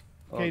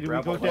 Oh, Okay, do we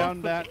grab go one.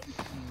 down that?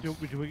 Do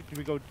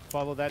we go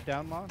follow that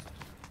down, Lost?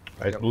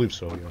 I Yep. believe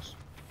so, yes.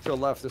 To the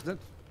left, isn't it?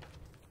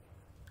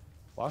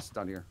 Lost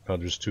down here. Oh,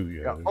 there's two, yeah.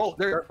 Yeah. there's- Oh,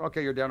 there.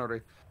 Okay, you're down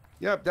already.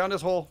 Yep, down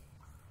this hole.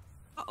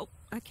 Oh,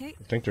 okay.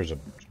 I think there's a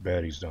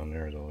baddies down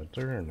there, though. Is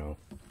there or no?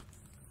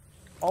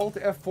 Alt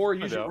F4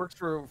 usually out. works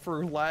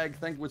for lag.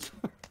 Think which.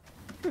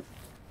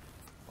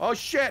 Oh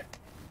shit!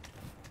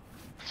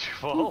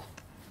 Well,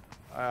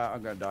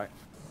 I'm gonna die.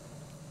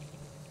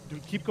 Do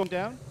we keep going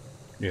down?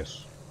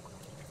 Yes.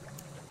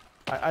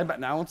 I'm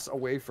an ounce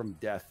away from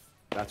death.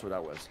 That's what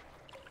that was.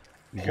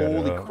 You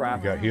Holy got, crap!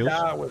 You got heals?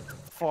 That was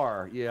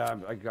far. Yeah,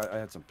 I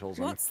had some pills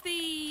on What's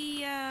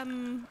the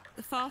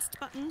fast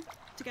button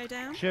to go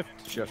down?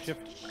 Shift. Shift.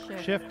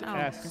 Shift Oh,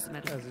 S doesn't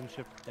matter. as in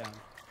shift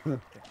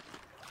down.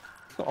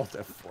 Alt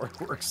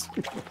F4 works.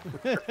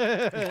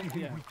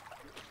 Yeah.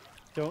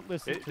 Don't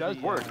listen It to does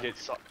the, work.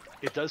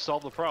 It does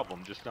solve the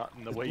problem, just not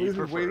in the way you We've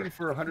been prefer. waiting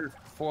for 100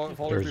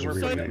 followers. There's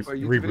a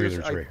rebreather's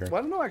right here. Well,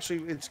 I don't know,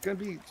 actually. It's going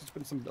to be just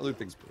been some other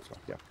things. So,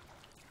 yeah.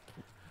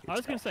 I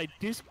was going to say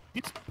this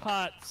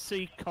part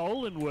C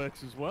colon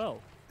works as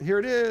well. Here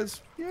it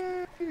is.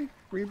 Yay.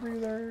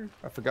 Rebreather.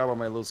 I forgot about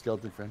my little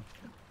skeleton friend.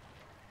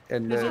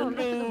 And There's Oh, a look at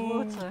the little,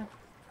 water.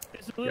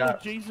 there's a little Yeah.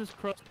 Jesus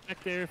cross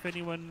back there if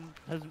anyone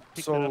hasn't picked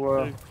it so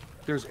up too.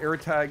 there's air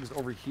tags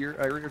over here.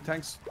 Air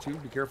tanks too.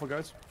 Be careful,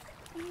 guys.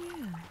 Oh,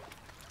 yeah.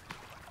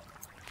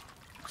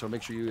 So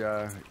make sure you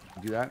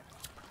do that.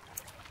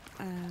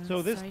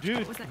 So this sorry, dude,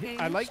 what was that I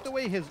gauge? like the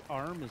way his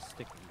arm is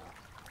sticking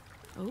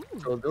out. Oh,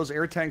 So those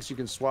air tanks, you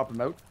can swap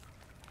them out.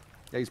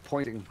 Yeah, he's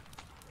pointing.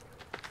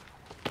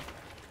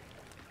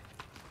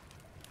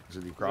 Is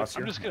it across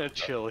I'm here? just gonna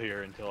chill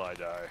here until I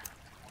die.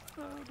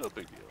 No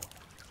big deal.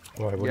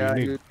 Why? What Yeah,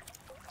 do you need?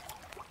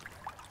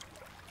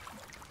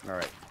 All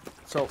right.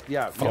 So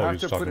yeah, you Oh, have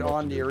he's to talking put it about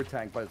on the the dude. air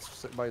tank, but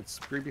it's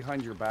right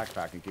behind your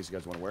backpack in case you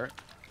guys want to wear it.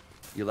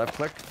 You left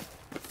click,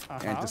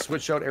 and to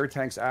switch out air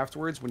tanks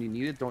afterwards when you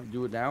need it, don't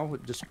do it now.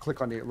 Just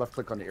click on the left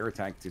click on the air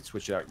tank to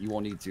switch it out. You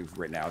won't need to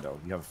right now though.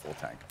 You have a full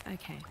tank.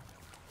 okay.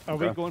 Are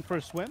we Okay. going for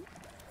a swim?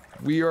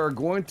 We are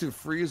going to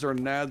freeze our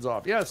nads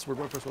off. Yes, we're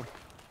going for a swim.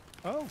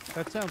 Oh,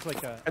 that sounds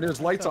like a. And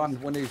there's lights on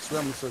when they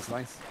swim, so it's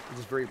nice. It's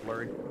just very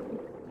blurry.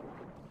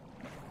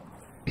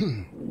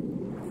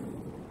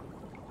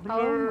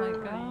 Oh my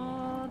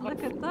god,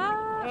 look at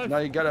that. Now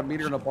you got a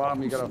meter in the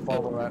bottom. You got to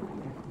follow that.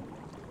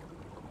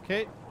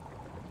 Okay.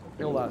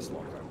 It'll last a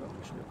long time though.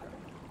 We should be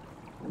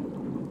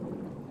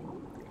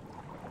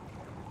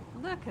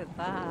okay. Look at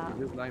that.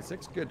 It is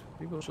 9.6. Good.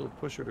 Maybe we should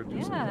push her to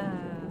do something.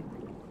 Yeah.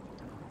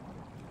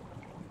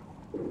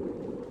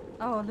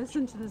 Oh,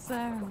 listen to the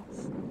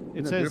sounds.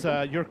 It Isn't it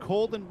says you're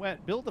cold and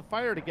wet. Build a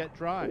fire to get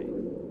dry.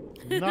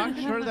 Not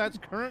sure that's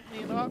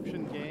currently an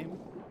option, game.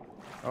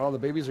 Oh, the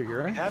babies are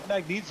here. Eh? Have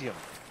magnesium.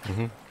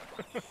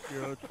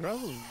 You're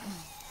traveling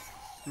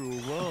through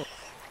a world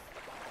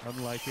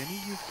unlike any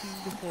you've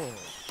seen before.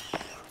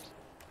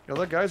 Yo,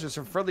 look, guys, there's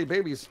some friendly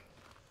babies.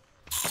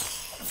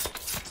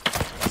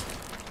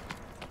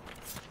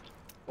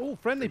 Oh,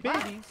 friendly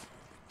babies.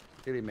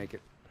 They didn't make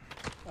it.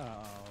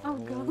 Oh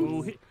god.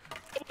 Oh,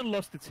 someone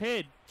lost its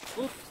head.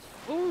 Oops.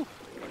 Oh,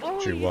 oh,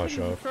 Should you wash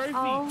hit the off. trophy.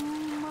 Oh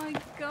my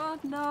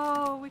god,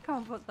 no. We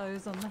can't put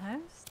those on the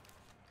house.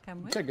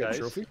 Can we? You can't get a Guys.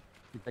 trophy.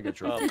 You can't get a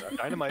trophy.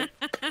 Dynamite.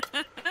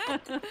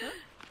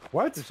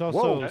 What? It's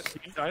also- Whoa.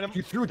 Dynamite.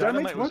 You threw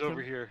Dynamite dynamite? was What?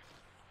 over here.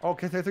 Oh,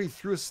 okay, I thought you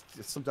threw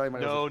some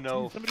dynamite. No, over.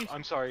 no. Somebody's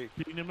I'm sorry.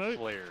 Dynamite?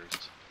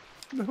 Flares.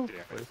 No.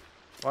 Yeah.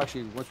 Well,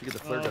 actually, once we get the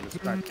flare gun, it's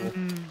back cool.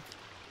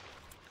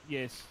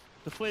 Yes,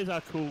 the flares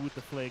are cool with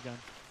the flare gun.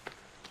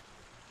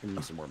 Give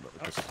me some more mode.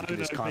 I Just, don't you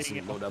know just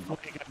constantly being load a up. flare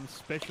gun There's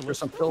specialist.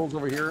 some pills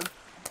over here.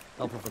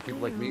 Helpful for people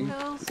like me.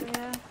 Pills,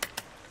 yeah.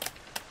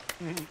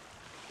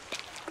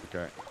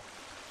 Okay.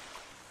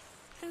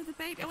 Oh, the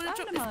baby. I want to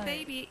drop this Dynamite.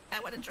 baby. I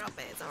want to drop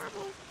it. It's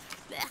horrible.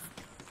 Blech.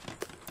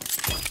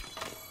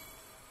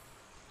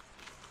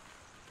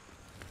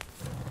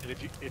 And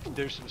if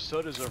there's some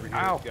sodas over here,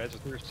 Ow. if you guys are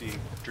thirsty,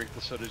 drink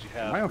the sodas you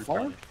have. Am I on fire?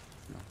 replenish.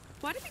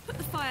 Why did we put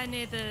the fire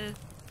near the...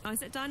 Oh,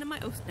 is it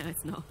dynamite? Oh, no,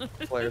 it's not.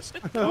 Flares.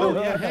 Oh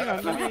yeah, hang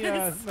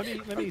on.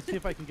 Let me see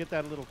if I can get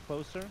that a little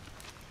closer.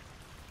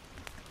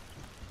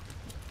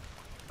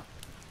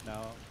 No,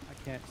 I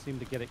can't seem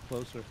to get it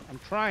closer. I'm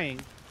trying.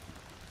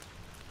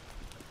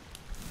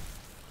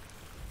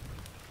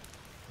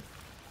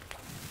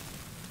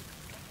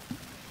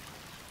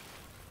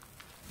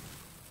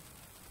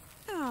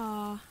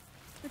 Aw,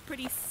 they're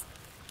pretty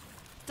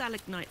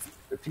stalagmites.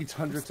 The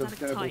P10s of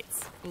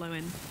Stalactites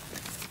glowing.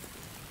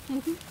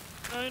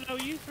 Oh no,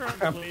 you throw up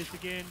the flares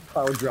again.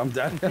 power drum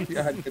down.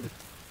 Yeah, I did.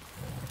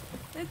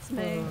 It's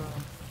me.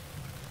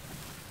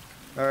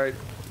 All right,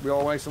 we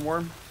all nice and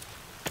warm.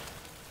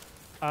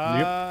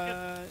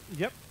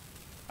 Yep.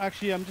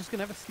 Actually, I'm just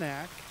gonna have a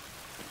snack.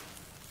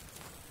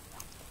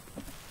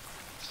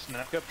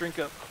 Snack up, drink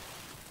up.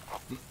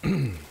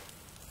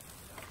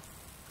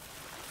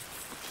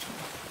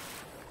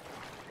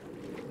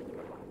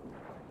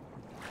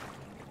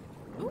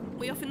 Oh,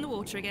 we off in the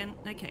water again.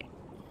 Okay.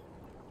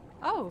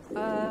 Oh,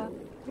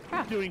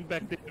 crap. Doing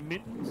back there,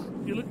 Mittens.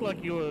 You look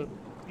like you've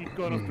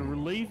gone off to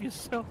relieve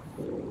yourself.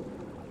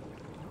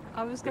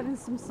 I was getting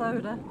some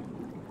soda.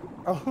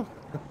 Oh.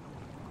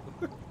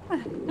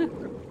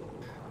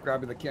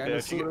 Grabbing the can Yeah, of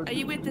if you- soda. Are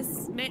you with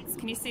us, Mitz?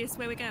 Can you see us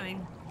where we're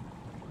going?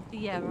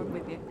 Yeah, I'm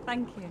with you.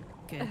 Thank you.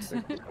 Good.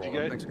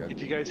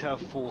 If you guys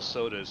have full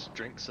sodas,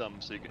 drink some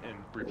so you can and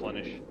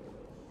replenish.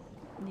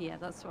 Yeah,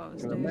 that's what I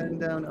was The doing. man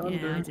down under.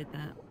 Yeah, I did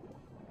that.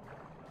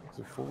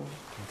 It's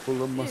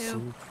full of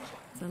muscle.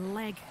 It's a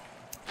leg.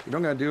 You know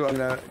what I'm gonna do? I'm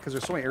gonna, because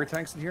there's so many air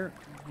tanks in here.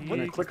 When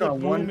I Yeah, click the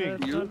on one booming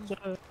view,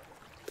 thunder.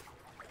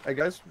 hey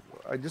guys,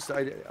 I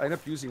end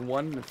up using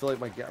one and fill out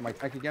my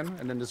tank again,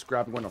 and then just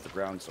grab one off the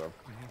ground. So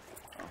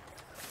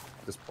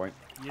at this point,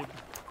 You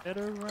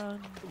better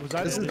run. Was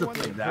I This the is the one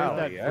that heard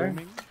finale, that eh?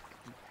 booming?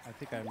 I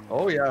think I'm.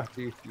 Oh yeah.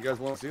 You guys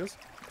want to see this?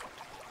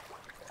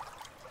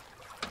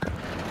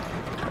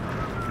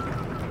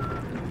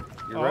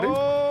 You ready?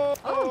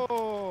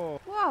 Oh!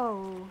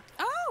 Whoa.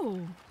 Oh,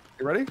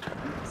 You ready?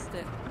 Missed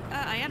it.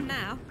 I am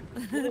now.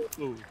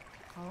 Ooh.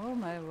 Oh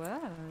my word.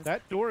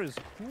 That door is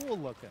cool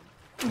looking.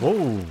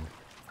 Whoa!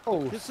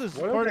 Oh, This is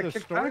why did part I of the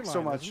kick back storyline,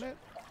 so much? isn't it?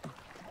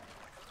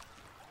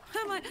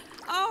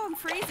 I'm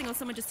freezing, or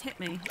someone just hit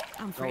me.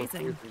 I'm No, it's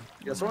freezing.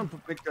 Yeah, someone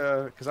make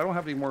because I don't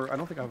have any more. I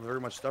don't think I have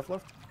very much stuff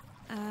left.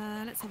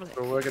 Let's have a look.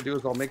 So what I can do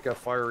is I'll make a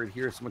fire right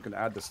here. Someone can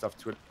add the stuff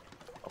to it.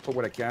 I'll put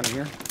what I can in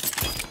here.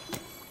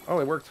 Oh,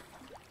 it worked.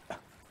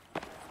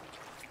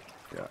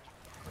 Yeah.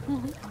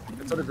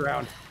 It's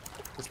underground.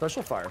 It's a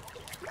special fire.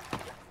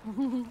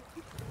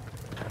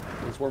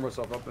 Just warm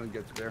myself up and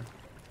get to there.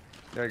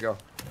 There you go.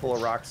 Full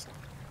of rocks.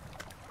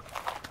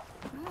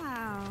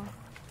 Wow.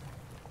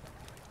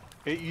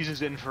 It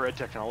uses infrared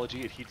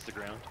technology. It heats the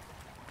ground.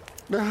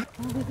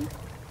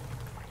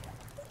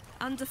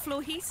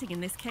 Underfloor heating in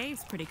this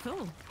cave's pretty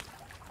cool.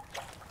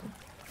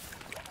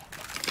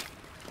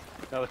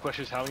 Now the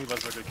question is, how many of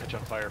us are going to catch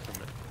on fire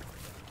from it?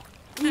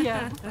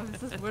 Yeah, I was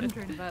just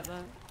wondering about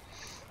that.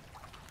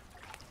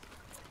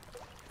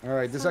 All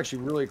right, this is actually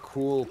a really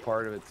cool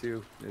part of it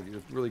too.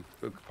 It's really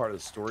big part of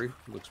the story.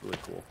 It looks really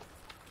cool.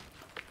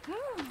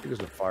 There's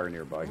a fire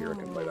nearby here I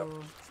can light up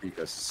for you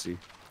guys to see.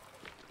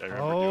 I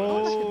remember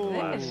Oh, doing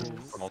Nice. this in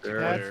that's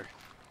multiplayer.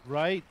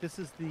 right. This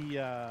is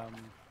the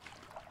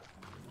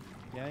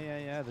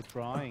yeah, the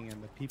drawing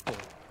and the people.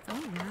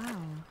 Oh wow.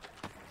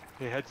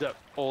 Hey, heads up.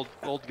 Old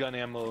gun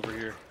ammo over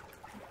here.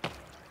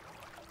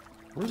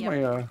 Where's Yep.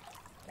 my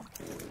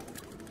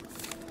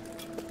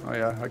Oh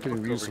yeah, I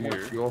can use some more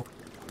here. fuel.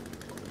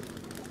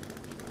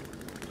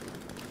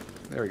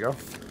 There we go.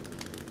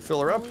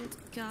 Fill her up. Old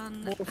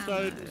gun More ammo.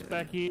 sodas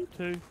back here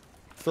too.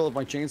 Fill up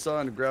my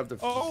chainsaw and grab the.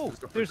 Oh, the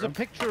stuff there's a from-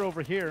 picture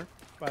over here,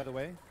 by the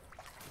way.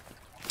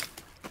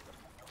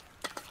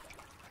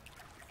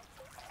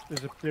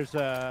 There's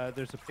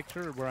a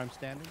picture where I'm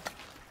standing.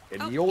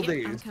 In Oh, the old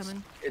yep, I'm days,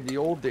 coming. in the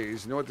old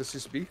days, you know what this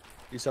used to be? We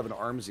used to have an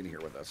arms in here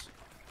with us.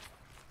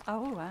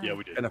 Oh wow. Yeah,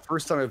 we did. And the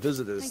first time I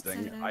visited this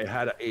Thanks, thing, Senator. I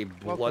had a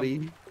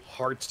bloody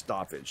heart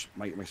stoppage.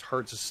 My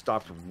heart just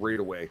stopped right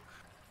away.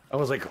 I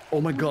was like,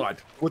 oh my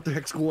god, what the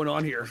heck's going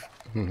on here?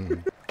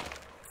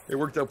 It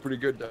worked out pretty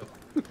good though.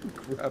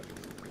 Crap.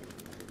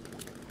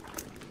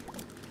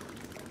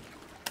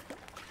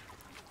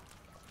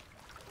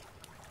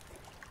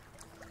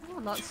 Oh,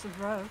 lots of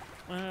rope.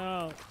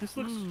 Wow, this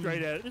looks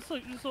straight out. This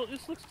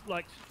looks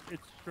like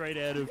it's straight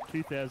out of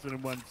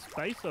 2001: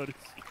 Space Odyssey.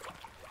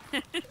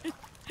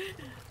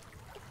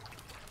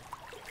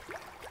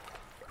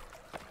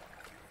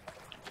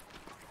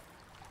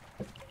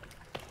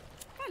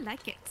 I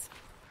like it.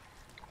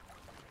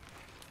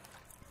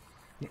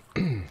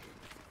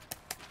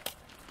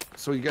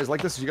 So you guys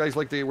like this? You guys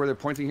like where they're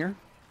pointing here?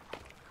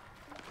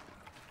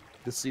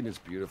 This scene is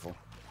beautiful.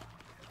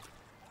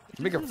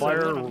 To make a This is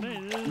fire a-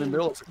 in the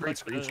middle, it's a great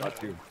screenshot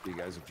too, for you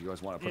guys, if you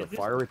guys want to put a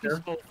fire right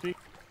there. You'll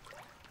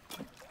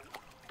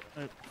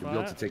be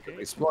able to take a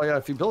nice. Well, yeah,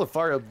 if you build a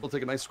fire, you'll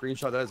take a nice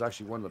screenshot. That is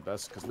actually one of the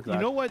best. Because look at You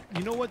that.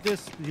 know what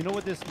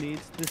this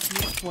needs? This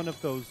needs one of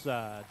those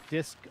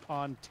disc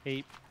on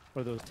tape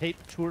or those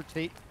tour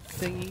tape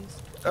thingies,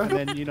 and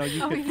then you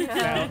Oh, could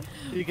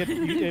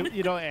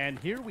yeah. and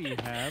here we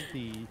have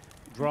the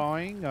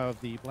drawing of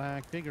the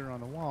black figure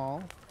on the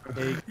wall,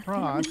 a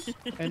cross,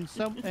 and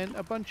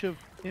a bunch of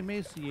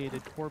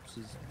emaciated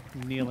corpses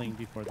kneeling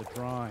before the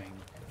drawing.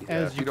 Yeah,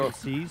 As if you you can don't-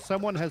 see,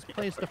 someone has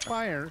placed a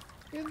fire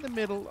in the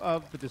middle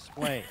of the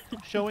display,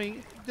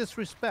 showing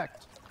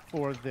disrespect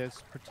for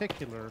this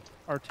particular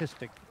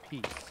artistic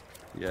piece.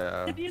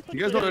 Yeah. How do You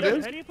guys know what it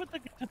is? How do you put the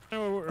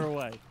guitar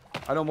away?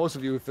 I know most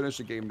of you who finish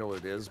the game know what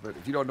it is, but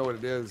if you don't know what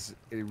it is,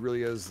 it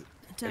really is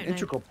I don't an know.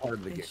 integral part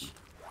of the Fish. game.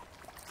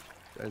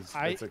 That's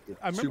I like a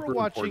remember super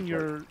watching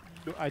important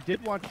part. I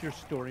did watch your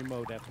story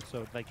mode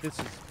episode. Like this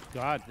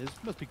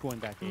must be going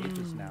back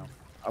ages now.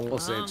 I will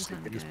say Long it's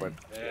time just, ago.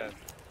 but Yeah.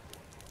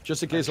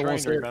 just in I'm case I trying won't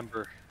to say it.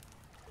 remember.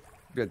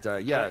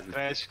 But yeah, Can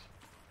I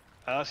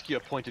ask you a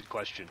pointed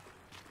question?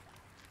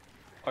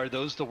 Are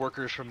those the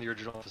workers from the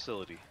original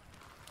facility?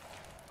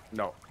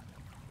 no.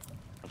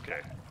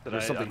 Okay. Then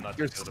There's I'm something. not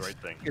There's, thinking of the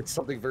right thing. It's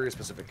something very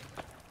specific.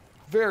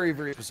 Very,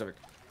 very specific.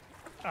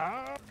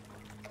 Are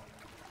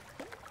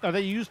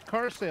they used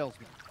car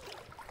salesmen?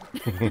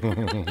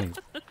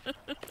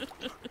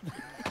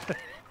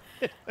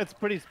 That's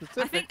pretty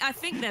specific. I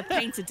think they're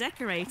painter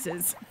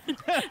decorators,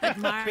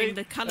 admiring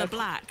the color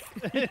black.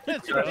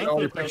 That's Yeah, right. oh,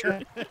 your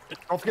picture.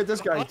 Don't forget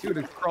this guy too.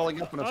 That's crawling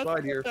up on the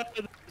side here.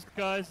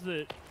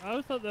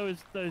 I thought there was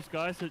those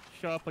guys that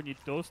show up on your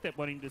doorstep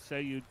wanting to sell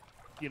you,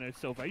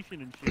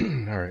 salvation and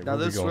shit. All right, Now where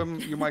we this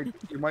going? swim,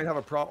 you might have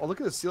a problem. Oh, look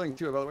at the ceiling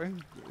too. By the way,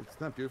 it's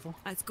not beautiful.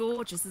 It's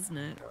gorgeous, isn't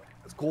it?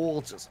 It's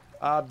gorgeous.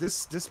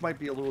 This might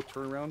be a little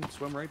turnaround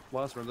swim, right?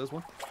 Last run this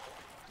one.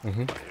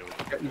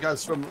 You gotta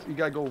swim. You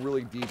gotta go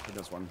really deep in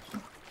this one,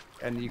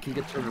 and you can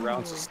get turned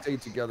around. So stay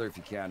together if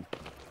you can.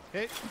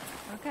 Okay.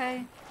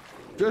 Okay.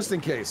 Just in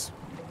case.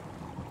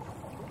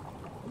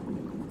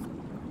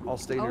 I'll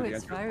stay near Oh, the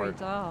it's entrance very part.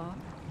 dark.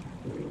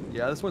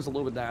 Yeah, this one's a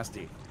little bit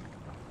nasty.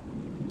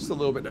 Just a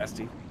little bit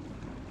nasty.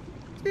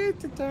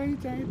 It's a tiny,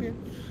 tiny bit.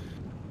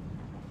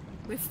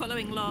 We're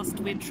following Lost.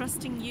 We're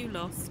trusting you,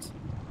 Lost.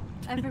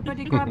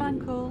 Everybody grab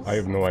ankles. I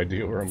have no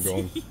idea where I'm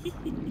going.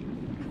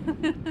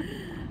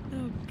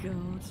 Oh,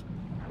 God.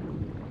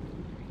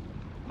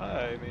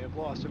 I may have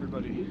lost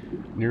everybody.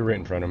 You're right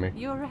in front of me.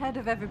 You're ahead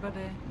of everybody.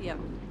 Yep.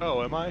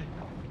 Oh, am I?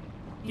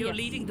 You're Yes.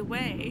 leading the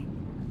way.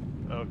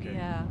 Okay.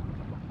 Yeah.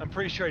 I'm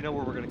pretty sure I know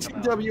where we're gonna come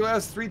out.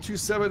 TWS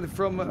 327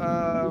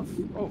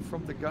 from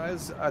from the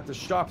guys at the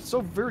shop.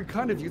 So very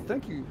kind of you.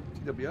 Thank you,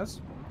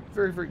 TWS.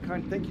 Very, very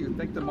kind. Thank you.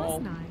 Thank them That was all.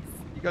 nice.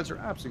 You guys are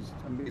absolutely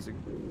amazing.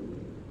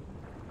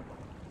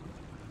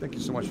 Thank you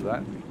so much for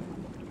that.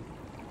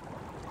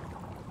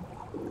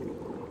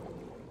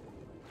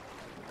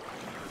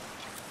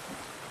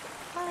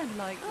 I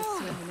like the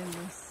swimming in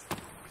this.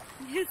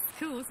 It's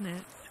cool, isn't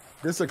it?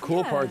 This is a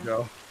cool part Yeah.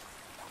 though.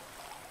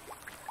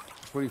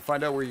 When you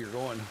find out where you're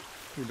going,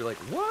 you'll be like,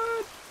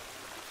 what?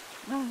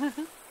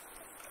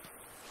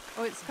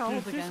 Oh, it's cold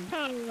Does this again.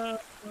 come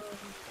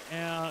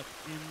out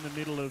in the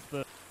middle of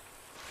the...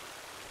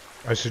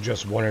 I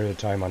suggest one at a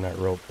time on that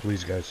rope,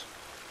 please, guys.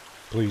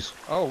 Please.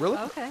 Oh, really?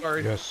 Okay.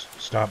 Sorry. Yes.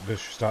 Stop,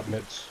 Bish. Stop,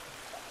 Mitts.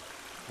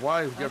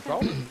 Why? You got a Okay.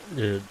 problem?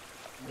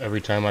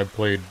 Every time I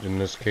played in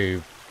this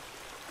cave,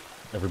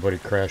 everybody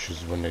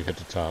crashes when they hit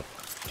the top.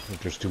 If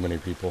there's too many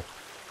people.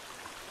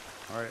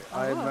 All right.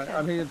 Oh, okay.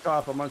 I'm hitting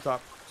top. I'm on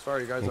top.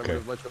 Sorry, guys. Okay. I'm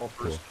going to let you all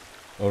first.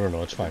 Cool. Oh,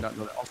 no, it's fine. Not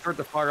know that. I'll start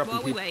the fire up While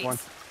and we keep wait. going.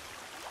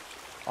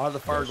 I'll have the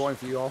fire Yes. going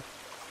for you all.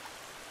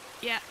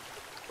 Yeah,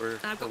 We're,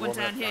 I've got we're one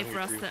warming up down here for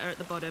us too. that are at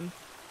the bottom.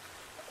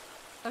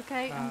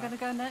 Okay, I'm gonna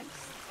go next.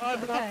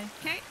 I'm Okay.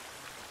 Okay.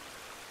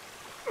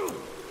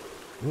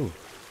 Ooh.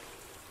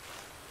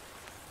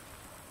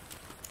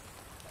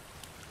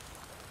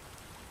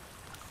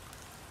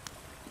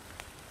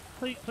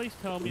 Please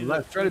tell me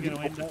Let's that try we're to do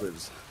going to end up...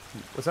 quiz.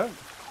 What's that?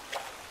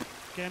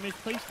 Gamers,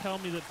 please tell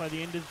me that by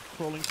the end of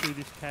crawling through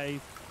this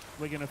cave,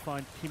 we're going to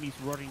find Timmy's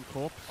rotting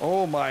corpse.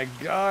 Oh my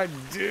god,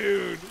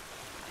 dude.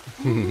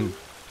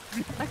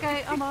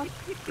 Okay, I'm on.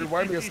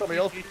 Remind me of somebody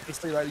else who used to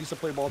say that. Used to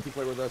play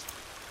multiplayer with us.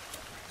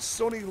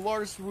 Sony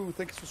Lars Wu,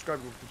 thank you for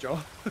subscribing to Joe.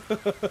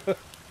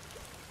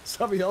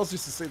 Somebody else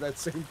used to say that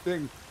same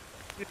thing.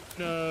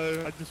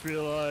 No, I just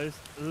realised.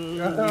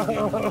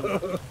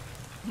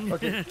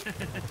 Okay.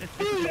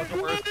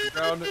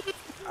 Down.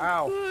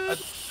 Ow.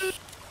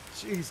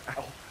 Jeez,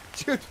 ow.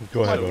 Dude,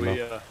 Go ahead,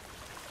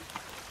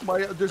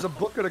 my- Ono. there's a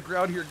book on the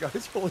ground here,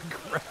 guys. Holy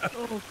crap.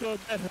 Oh god,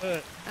 that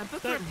hurt. A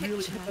book or a That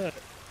really picture? hurt.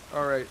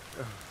 All right.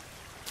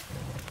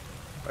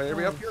 Are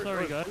we up here?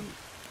 Sorry, guys.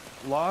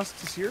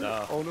 Lost is here?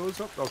 No. Oh, no, it's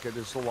up. Okay,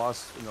 there's still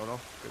Lost. No.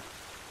 Good.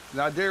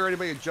 Now, dare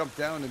anybody to jump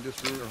down and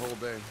just ruin their whole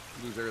day.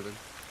 Lose everything.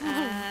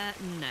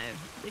 No.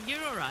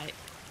 You're all right.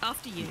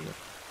 After you.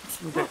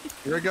 Okay,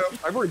 here we go.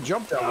 I've already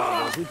jumped down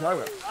one of those. What are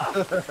you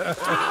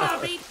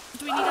talking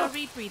Do we need our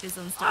reed breeders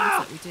on stands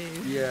that we do?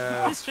 about?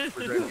 Yes, we're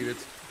going to need it.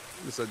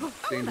 It's a dangerous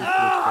thing.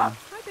 Hi,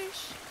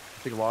 Bish. I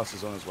think Lost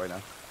is on his way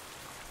now.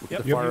 With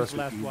Yep, the fire here's the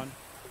last he one.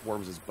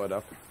 warms his butt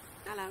up.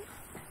 Hello.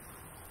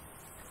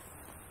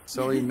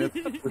 Selling myth.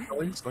 We're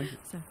selling. So,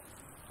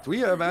 Do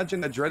we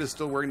imagine that Dredd is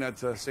still wearing that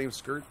same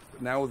skirt?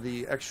 Now with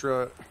the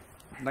extra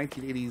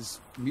 1980s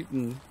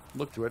mutant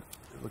look to it.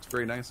 It looks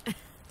very nice.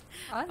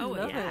 I oh,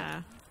 love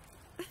yeah.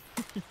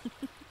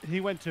 He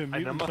went to know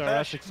Mutants my R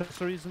Us fashion.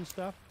 accessories and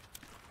stuff.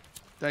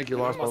 Thank you,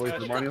 Lost, by the way, for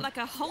He's reminding got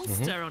me. like a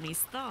holster on his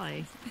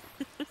thigh.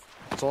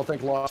 So I'll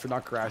thank Lost for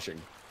not crashing.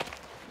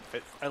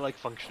 I like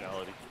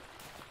functionality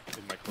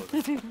in my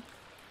clothing.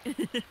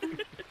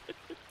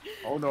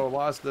 Oh no,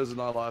 Lost is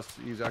not Lost.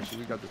 He's actually,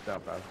 we got this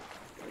down pat.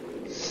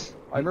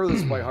 I remember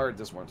this by heart,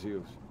 this one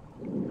too.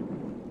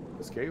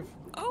 This cave?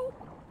 Oh,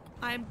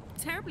 I'm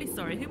terribly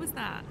sorry. Who was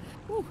that?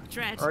 Ooh,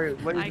 Dread. All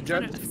right, ladies I and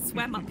kind gents. of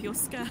swam up your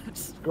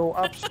skirt. Go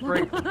up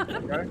straight,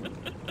 okay?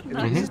 In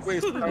the easiest way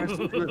is sometimes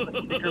to do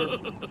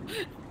it.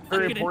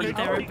 Very I'm gonna important.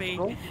 do therapy.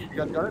 Go. You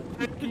guys got it?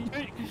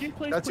 Could you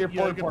please That's put the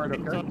important yoga part,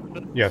 pins okay? on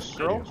the- Yes.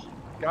 Girl? Yes.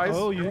 Guys?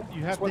 Oh, you have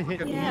this to one's hit.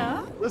 good.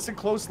 Yeah. Listen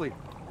closely.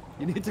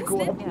 You need to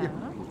go up Yeah. here.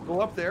 Go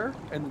up there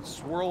and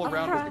swirl I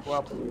around as you go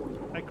up.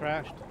 I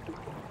crashed.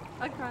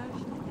 I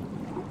crashed.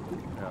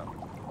 Yeah.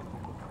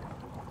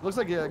 Looks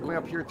like going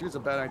up here too is a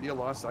bad idea,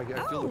 Lost. I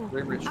feel the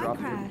frame rate I drop.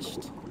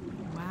 crashed.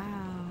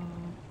 Wow.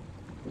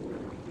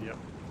 Yep.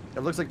 It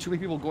looks like too many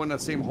people going in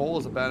that same hole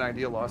is a bad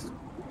idea, Lost.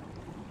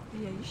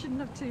 Yeah, you shouldn't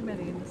have too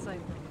many in the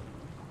same.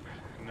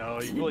 No,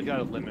 you really got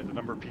to limit the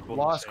number of people. in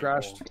the Lost same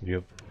crashed. hole.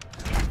 Yep.